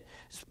interested in.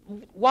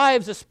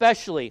 Wives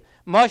especially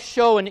must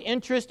show an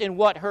interest in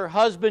what her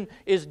husband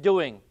is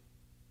doing.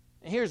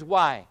 And here's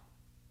why.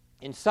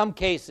 In some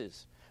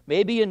cases,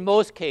 maybe in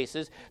most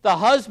cases, the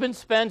husband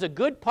spends a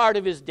good part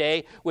of his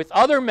day with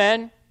other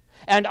men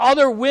and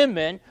other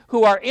women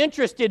who are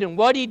interested in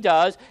what he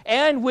does,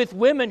 and with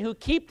women who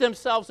keep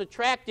themselves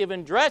attractive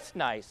and dress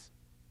nice.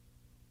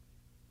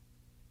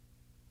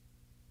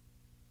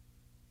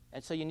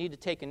 And so you need to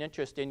take an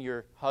interest in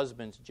your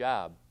husband's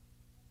job.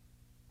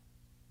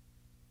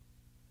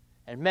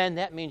 And men,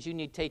 that means you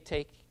need to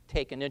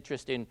take an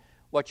interest in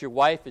what your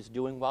wife is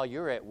doing while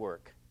you're at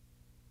work.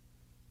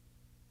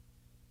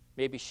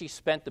 Maybe she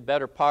spent the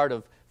better part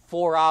of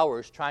 4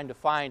 hours trying to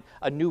find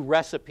a new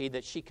recipe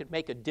that she could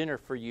make a dinner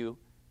for you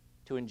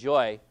to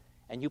enjoy,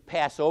 and you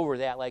pass over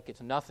that like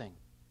it's nothing.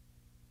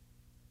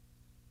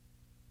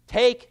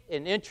 Take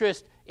an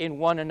interest in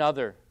one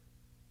another.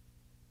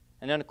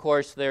 And then, of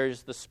course,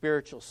 there's the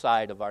spiritual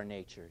side of our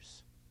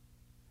natures,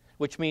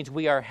 which means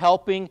we are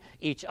helping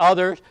each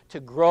other to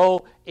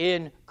grow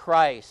in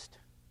Christ.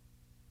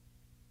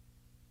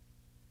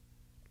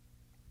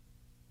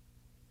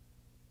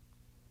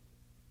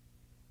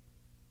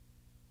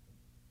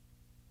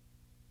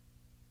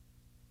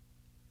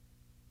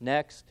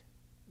 Next,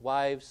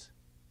 wives,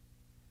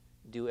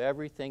 do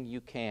everything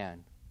you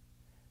can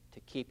to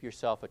keep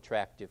yourself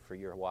attractive for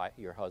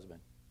your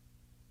husband.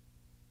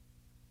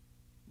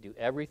 Do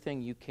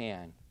everything you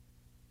can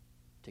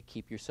to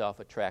keep yourself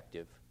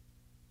attractive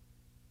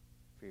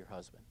for your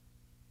husband.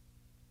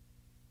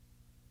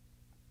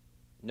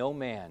 No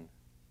man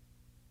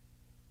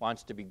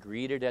wants to be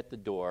greeted at the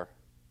door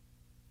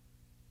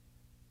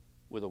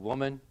with a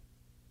woman,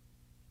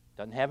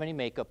 doesn't have any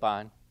makeup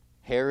on,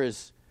 hair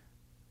is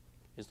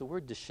the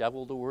word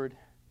disheveled a word?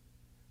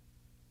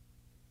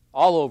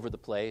 All over the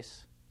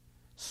place,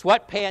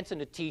 sweatpants and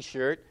a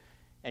t-shirt,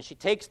 and she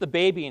takes the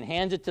baby and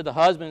hands it to the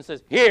husband and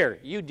says, "Here,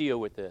 you deal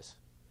with this."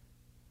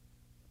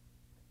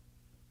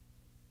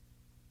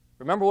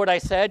 Remember what I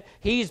said?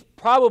 He's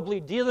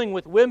probably dealing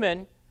with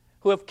women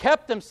who have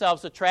kept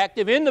themselves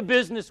attractive in the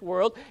business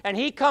world, and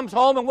he comes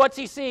home and what's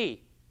he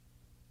see?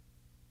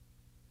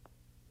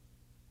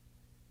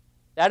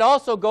 That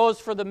also goes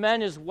for the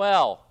men as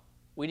well.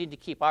 We need to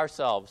keep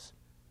ourselves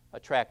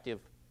attractive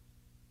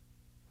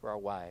for our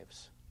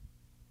wives.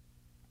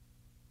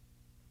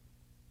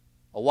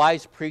 A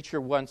wise preacher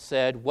once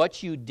said,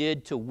 "What you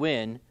did to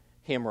win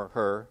him or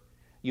her,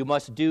 you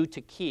must do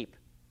to keep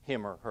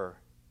him or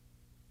her."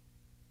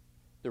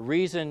 The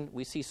reason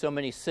we see so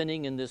many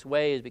sinning in this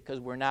way is because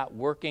we're not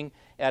working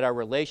at our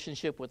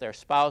relationship with our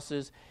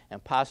spouses,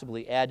 and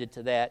possibly added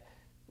to that,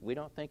 we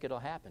don't think it'll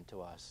happen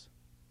to us.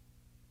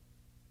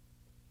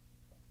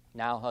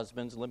 Now,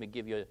 husbands, let me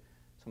give you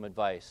some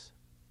advice.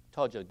 I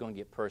told you I was going to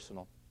get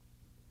personal.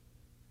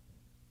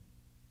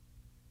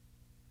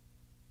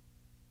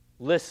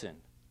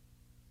 Listen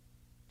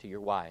to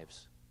your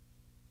wives.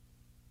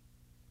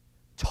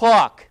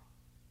 Talk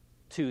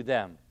to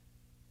them.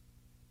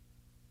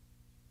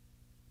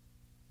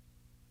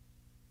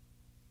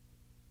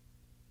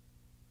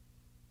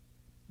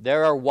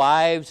 There are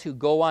wives who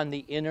go on the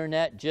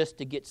internet just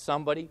to get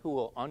somebody who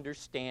will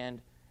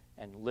understand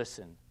and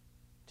listen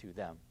to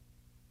them.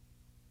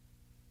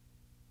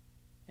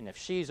 And if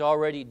she's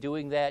already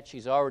doing that,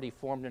 she's already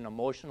formed an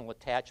emotional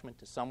attachment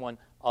to someone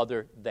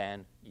other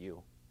than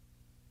you.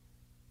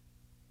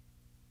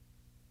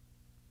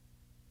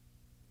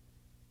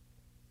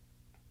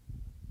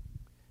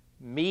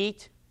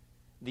 Meet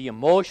the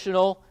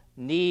emotional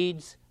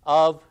needs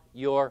of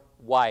your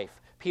wife.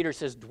 Peter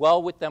says,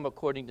 dwell with them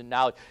according to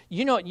knowledge.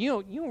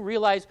 You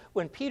realize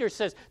when Peter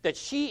says that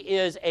she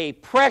is a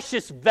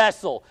precious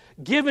vessel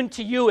given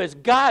to you as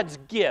God's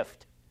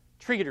gift,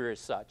 treat her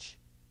as such.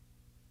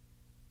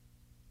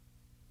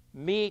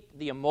 Meet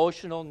the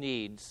emotional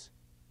needs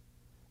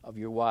of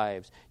your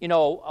wives.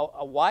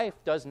 A wife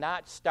does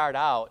not start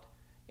out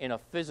in a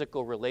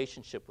physical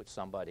relationship with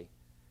somebody.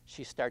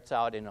 She starts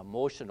out in an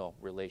emotional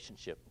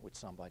relationship with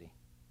somebody.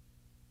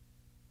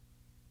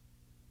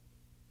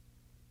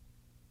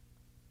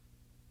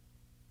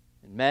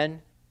 And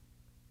men,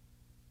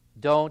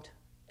 don't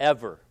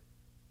ever,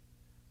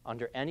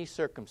 under any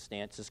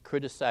circumstances,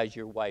 criticize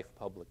your wife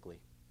publicly.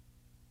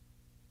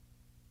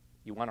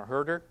 You want to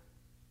hurt her?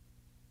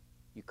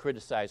 You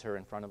criticize her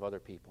in front of other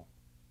people.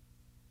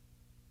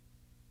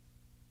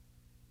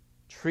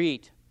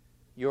 Treat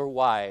your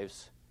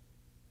wives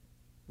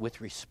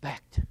with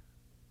respect.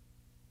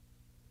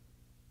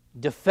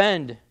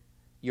 Defend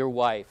your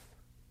wife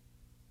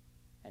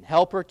and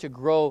help her to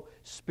grow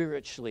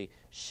spiritually.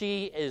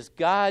 She is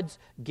God's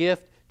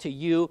gift to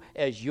you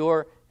as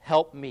your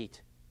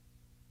helpmeet.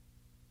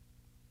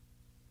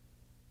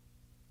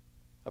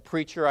 A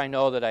preacher I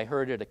know that I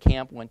heard at a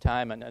camp one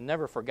time, and I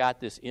never forgot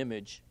this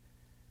image.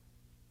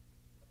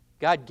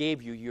 God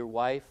gave you your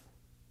wife,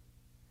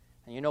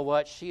 and you know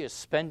what? She is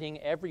spending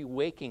every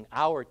waking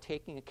hour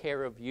taking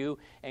care of you,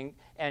 and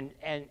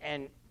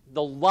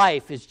the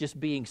life is just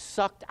being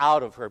sucked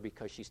out of her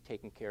because she's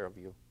taking care of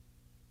you.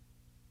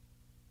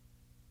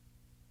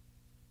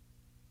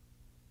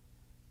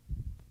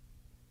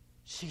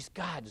 She's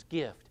God's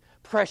gift,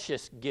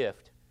 precious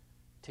gift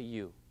to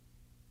you.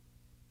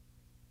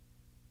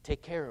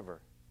 Take care of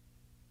her.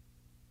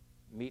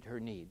 Meet her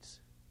needs.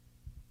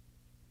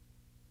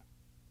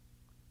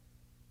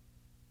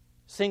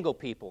 Single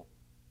people.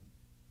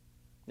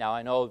 Now,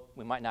 I know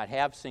we might not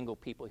have single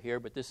people here,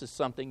 but this is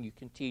something you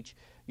can teach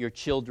your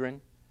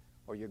children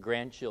or your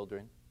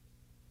grandchildren.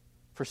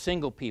 For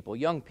single people,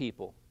 young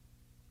people,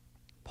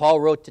 Paul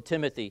wrote to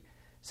Timothy,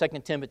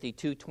 2 Timothy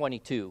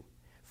 2:22,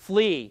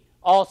 flee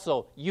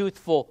also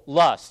youthful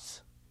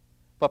lusts,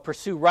 but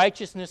pursue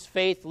righteousness,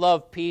 faith,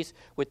 love, peace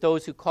with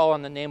those who call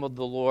on the name of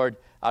the Lord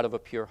out of a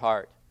pure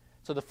heart.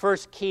 So the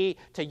first key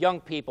to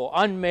young people,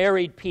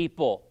 unmarried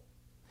people,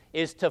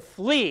 is to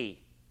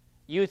flee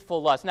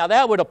youthful lust. Now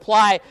that would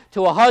apply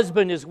to a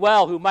husband as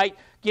well who might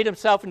get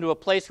himself into a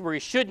place where he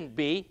shouldn't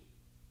be.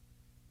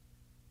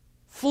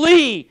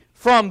 Flee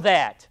from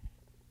that.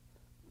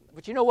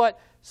 But you know what?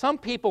 Some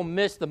people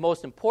miss the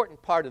most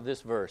important part of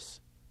this verse.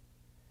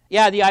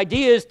 Yeah, the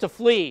idea is to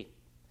flee.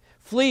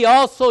 Flee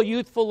also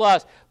youthful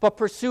lust, but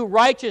pursue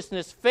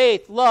righteousness,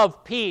 faith,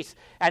 love, peace,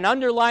 and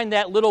underline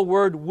that little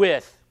word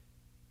with.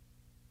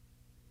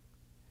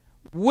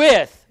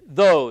 With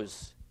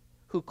those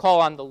who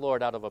call on the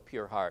Lord out of a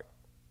pure heart.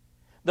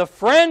 The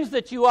friends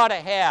that you ought to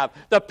have,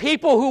 the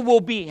people who will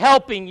be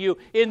helping you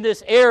in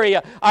this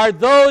area, are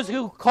those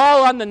who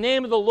call on the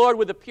name of the Lord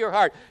with a pure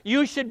heart.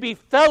 You should be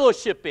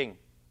fellowshipping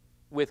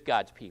with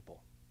God's people.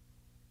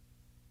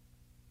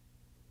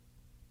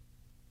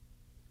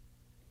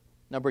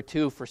 Number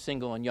 2, for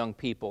single and young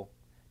people,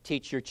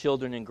 teach your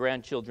children and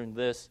grandchildren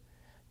this.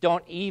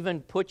 Don't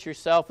even put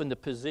yourself in the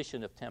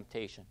position of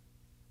temptation.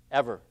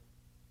 Ever.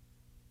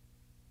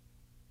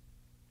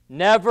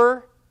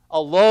 Never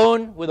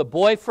alone with a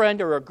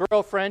boyfriend or a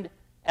girlfriend,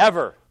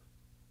 ever.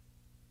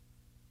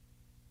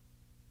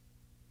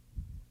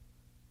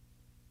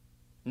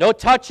 No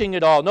touching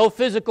at all, no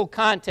physical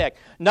contact,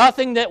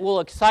 nothing that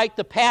will excite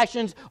the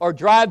passions or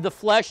drive the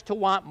flesh to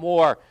want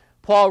more.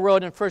 Paul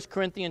wrote in 1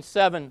 Corinthians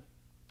 7,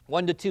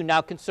 1-2,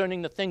 now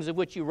concerning the things of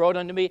which you wrote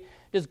unto me, it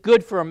is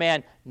good for a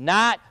man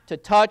not to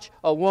touch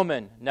a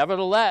woman.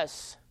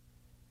 Nevertheless,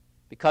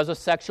 because of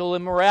sexual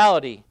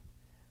immorality,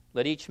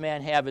 let each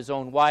man have his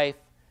own wife,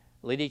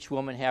 let each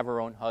woman have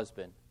her own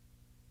husband.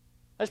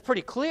 That's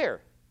pretty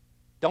clear.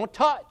 Don't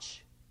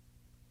touch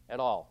at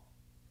all.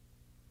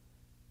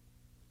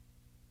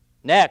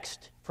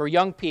 Next, for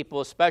young people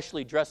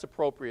especially, dress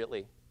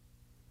appropriately.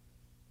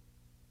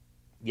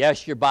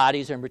 Yes, your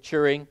bodies are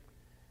maturing.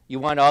 You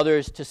want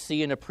others to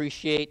see and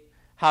appreciate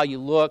how you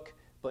look,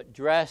 but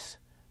dress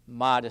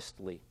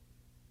modestly.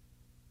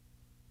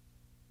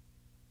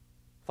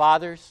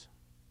 Fathers,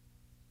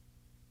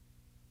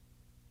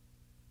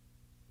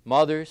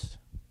 mothers,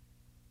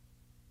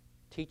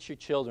 teach your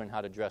children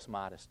how to dress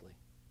modestly.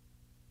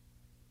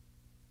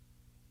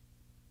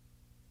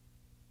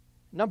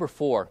 Number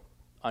 4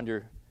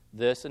 under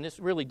this, and this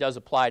really does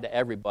apply to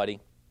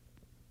everybody,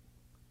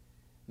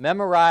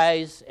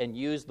 memorize and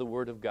use the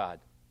Word of God.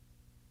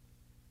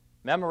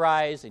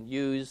 Memorize and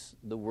use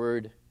the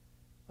Word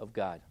of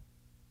God.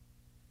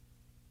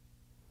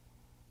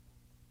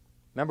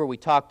 Remember, we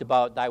talked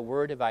about, thy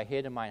word have I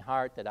hid in my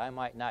heart, that I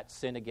might not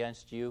sin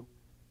against you,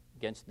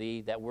 against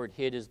thee. That word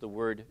hid is the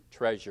word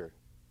treasure.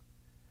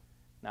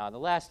 Now, the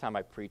last time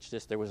I preached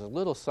this, there was a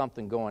little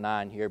something going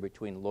on here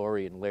between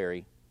Lori and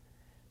Larry.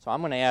 So I'm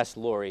going to ask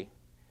Lori,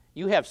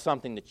 you have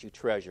something that you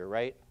treasure,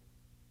 right?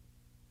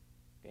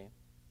 Okay.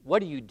 What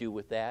do you do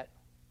with that?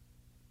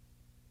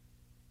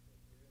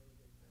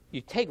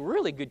 You take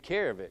really good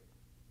care of it.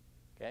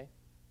 Okay?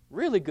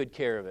 Really good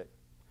care of it.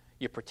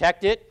 You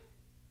protect it.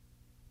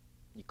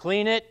 You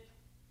clean it.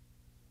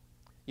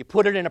 You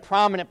put it in a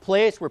prominent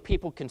place where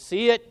people can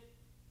see it.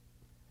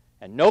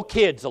 And no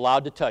kids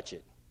allowed to touch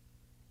it.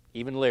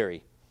 Even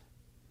Larry.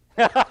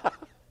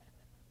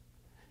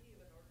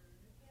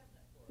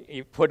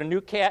 You put a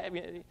new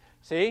cabinet.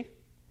 See?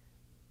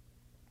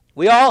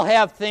 We all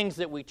have things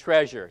that we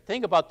treasure.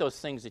 Think about those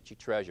things that you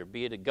treasure,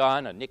 be it a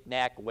gun, a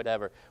knick-knack, or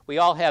whatever. We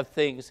all have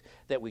things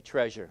that we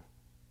treasure.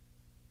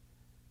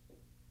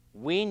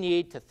 We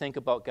need to think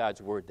about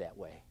God's Word that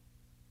way.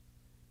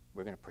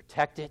 We're going to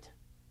protect it.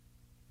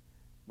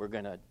 We're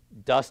going to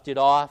dust it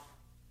off.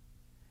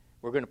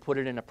 We're going to put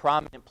it in a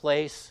prominent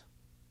place.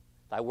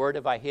 Thy word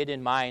have I hid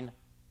in my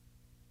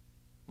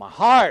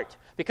heart,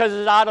 because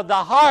it's out of the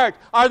heart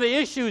are the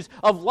issues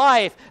of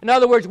life. In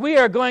other words, we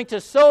are going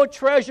to so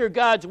treasure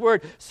God's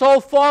Word,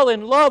 so fall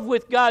in love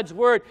with God's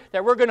Word,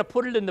 that we're going to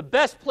put it in the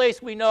best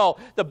place we know,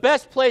 the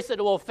best place that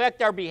will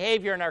affect our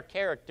behavior and our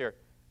character,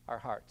 our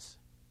hearts.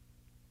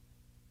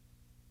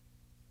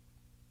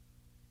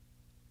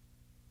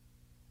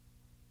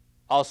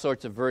 All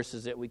sorts of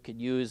verses that we could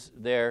use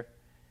there.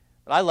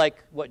 But I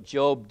like what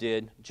Job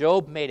did.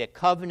 Job made a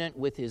covenant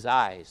with his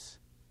eyes.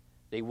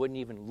 They wouldn't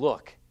even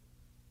look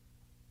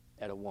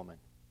at a woman.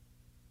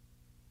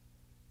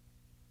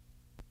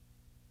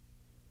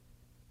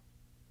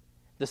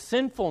 The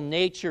sinful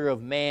nature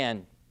of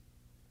man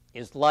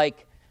is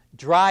like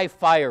dry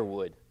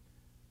firewood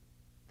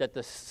that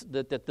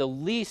the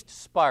least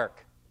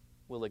spark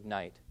will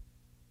ignite.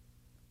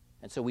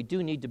 And so we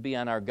do need to be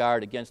on our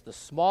guard against the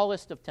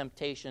smallest of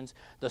temptations,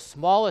 the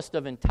smallest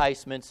of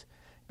enticements,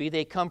 be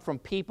they come from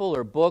people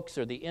or books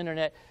or the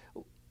internet.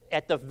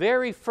 At the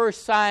very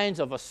first signs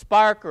of a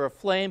spark or a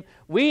flame,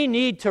 we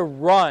need to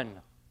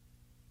run.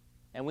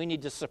 And we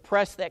need to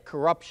suppress that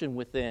corruption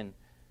within.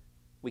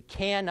 We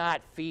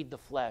cannot feed the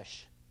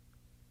flesh.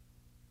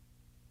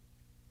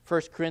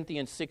 1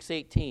 Corinthians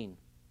 6:18.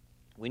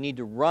 We need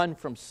to run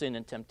from sin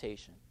and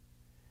temptation.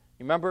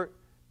 Remember,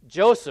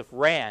 Joseph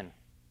ran.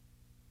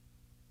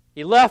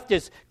 He left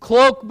his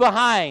cloak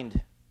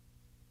behind.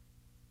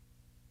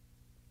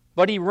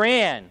 But he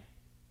ran.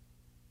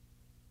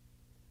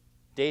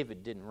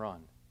 David didn't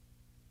run.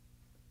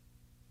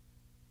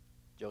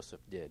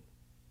 Joseph did.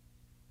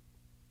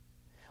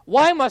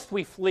 Why must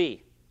we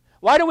flee?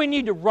 Why do we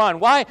need to run?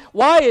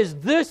 Why is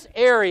this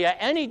area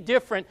any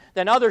different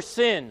than other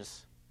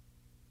sins?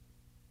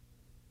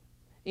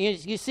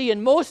 You see,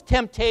 in most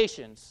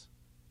temptations,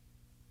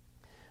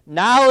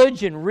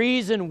 knowledge and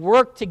reason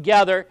work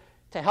together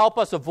to help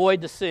us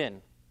avoid the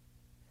sin.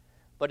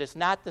 But it's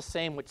not the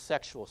same with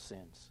sexual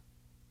sins.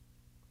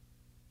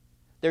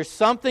 There's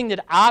something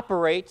that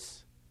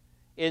operates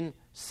in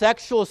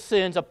sexual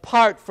sins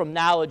apart from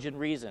knowledge and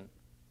reason.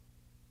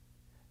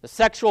 The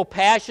sexual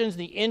passions,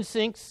 the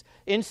instincts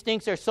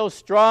are so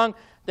strong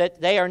that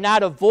they are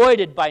not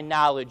avoided by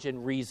knowledge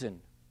and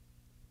reason.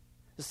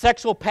 The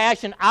sexual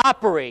passion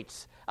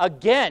operates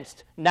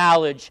against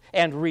knowledge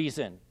and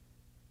reason.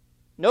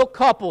 No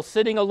couple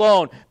sitting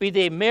alone, be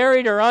they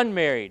married or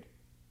unmarried,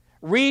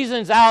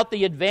 reasons out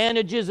the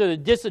advantages or the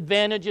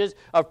disadvantages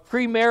of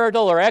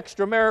premarital or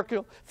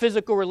extramarital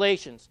physical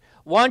relations.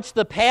 Once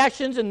the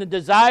passions and the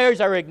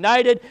desires are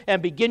ignited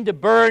and begin to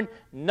burn,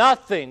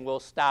 nothing will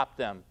stop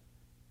them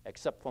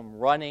except from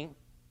running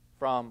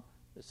from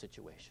the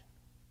situation.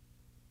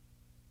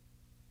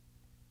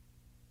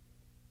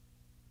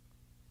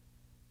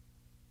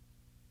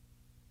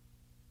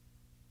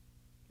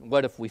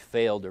 What if we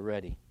failed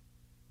already?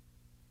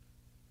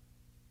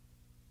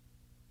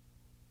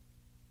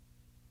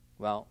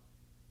 Well,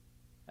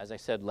 as I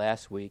said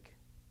last week,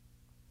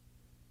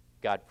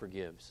 God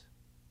forgives.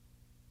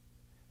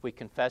 If we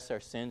confess our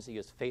sins, He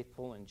is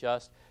faithful and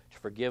just to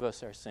forgive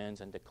us our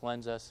sins and to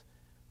cleanse us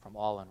from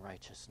all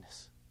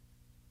unrighteousness.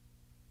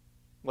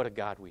 What a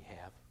God we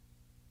have.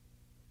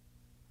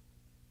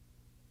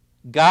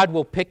 God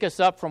will pick us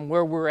up from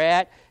where we're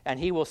at, and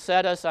He will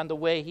set us on the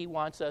way He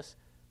wants us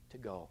to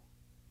go.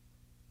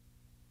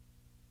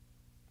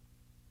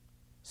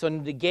 So to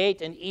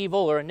negate an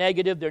evil or a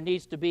negative, there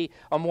needs to be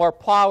a more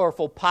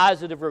powerful,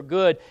 positive, or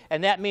good.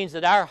 And that means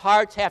that our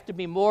hearts have to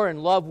be more in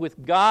love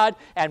with God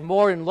and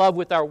more in love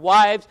with our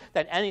wives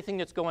than anything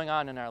that's going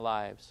on in our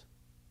lives.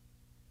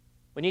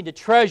 We need to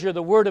treasure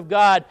the Word of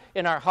God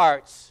in our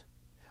hearts.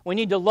 We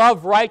need to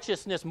love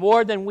righteousness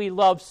more than we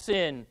love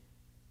sin.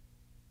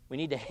 We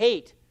need to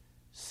hate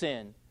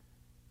sin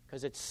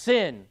because it's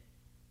sin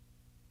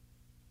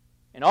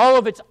and all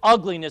of its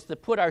ugliness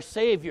that put our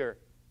Savior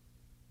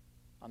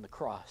on the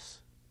cross.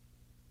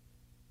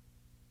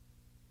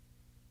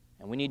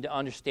 And we need to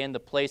understand the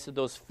place of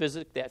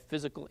that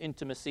physical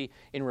intimacy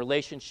in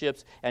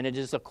relationships, and it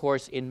is, of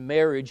course, in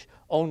marriage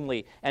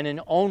only,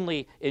 and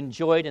only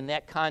enjoyed in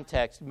that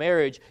context.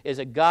 Marriage is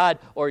a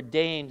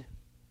God-ordained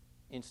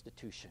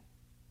institution.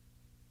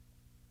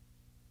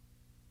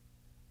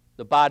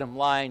 The bottom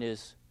line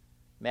is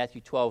Matthew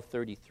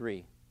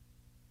 12:33.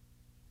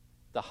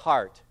 The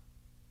heart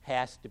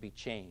has to be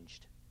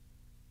changed.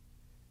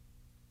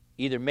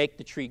 Either make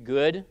the tree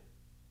good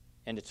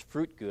and its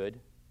fruit good,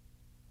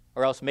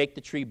 or else make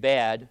the tree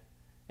bad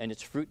and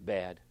its fruit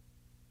bad.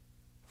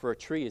 For a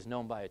tree is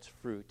known by its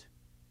fruit.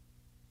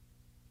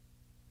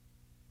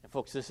 And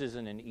folks, this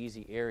isn't an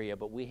easy area,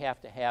 but we have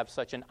to have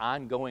such an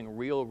ongoing,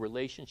 real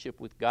relationship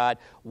with God,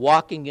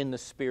 walking in the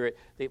Spirit,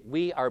 that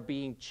we are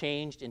being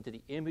changed into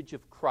the image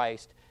of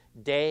Christ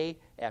day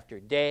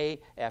after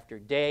day after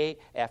day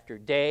after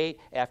day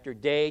after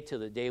day till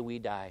the day we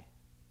die.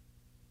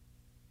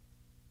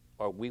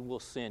 Or we will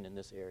sin in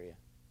this area.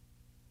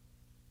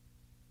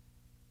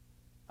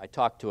 I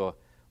talked to a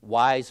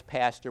wise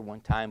pastor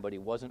one time, but he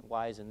wasn't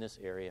wise in this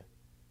area.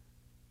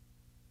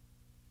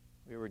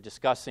 We were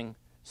discussing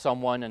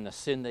someone and the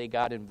sin they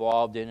got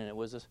involved in, and it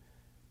was a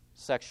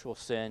sexual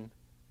sin.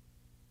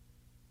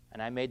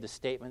 And I made the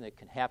statement that it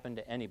can happen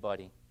to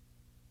anybody.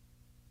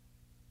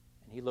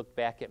 And he looked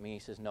back at me and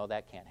he says, "No,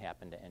 that can't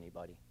happen to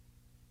anybody."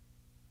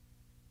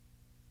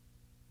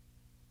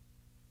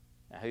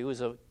 Now, he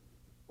was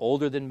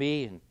older than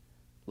me and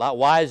a lot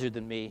wiser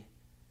than me.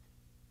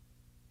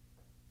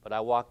 But I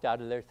walked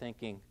out of there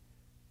thinking,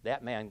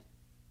 that man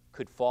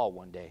could fall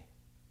one day.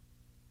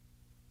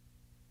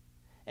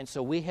 And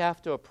so we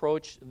have to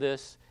approach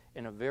this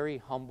in a very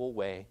humble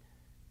way.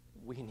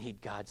 We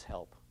need God's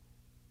help.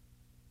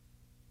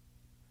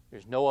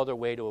 There's no other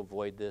way to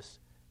avoid this.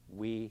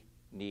 We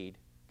need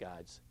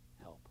God's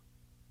help.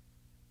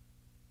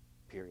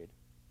 Period.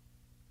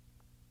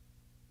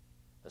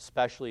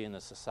 Especially in the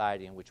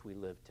society in which we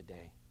live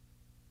today.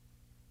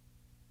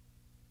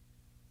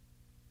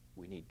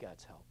 We need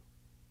God's help.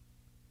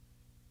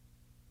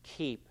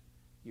 Keep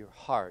your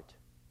heart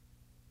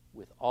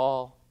with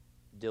all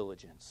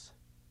diligence,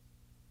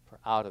 for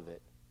out of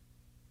it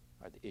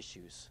are the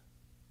issues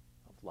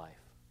of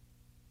life.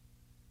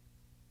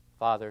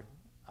 Father,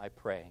 I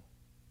pray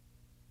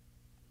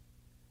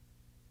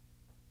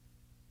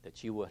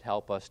that you would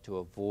help us to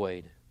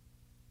avoid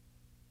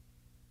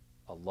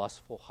a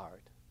lustful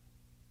heart.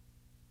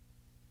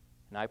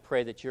 And I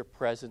pray that your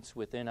presence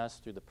within us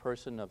through the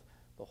person of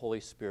the Holy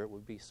Spirit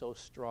would be so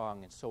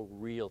strong and so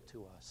real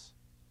to us,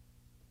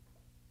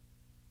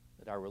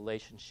 that our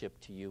relationship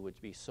to you would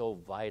be so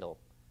vital,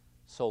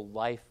 so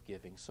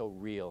life-giving, so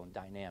real and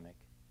dynamic,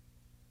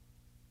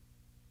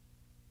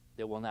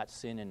 that we'll not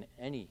sin in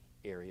any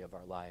area of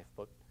our life,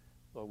 but,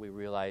 Lord, we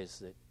realize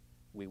that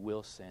we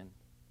will sin,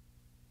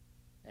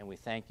 and we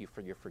thank you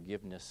for your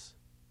forgiveness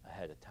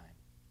ahead of time.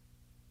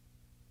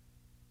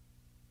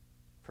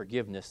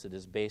 Forgiveness that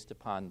is based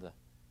upon the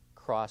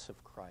cross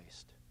of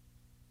Christ,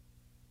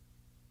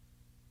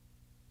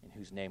 in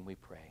whose name we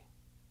pray.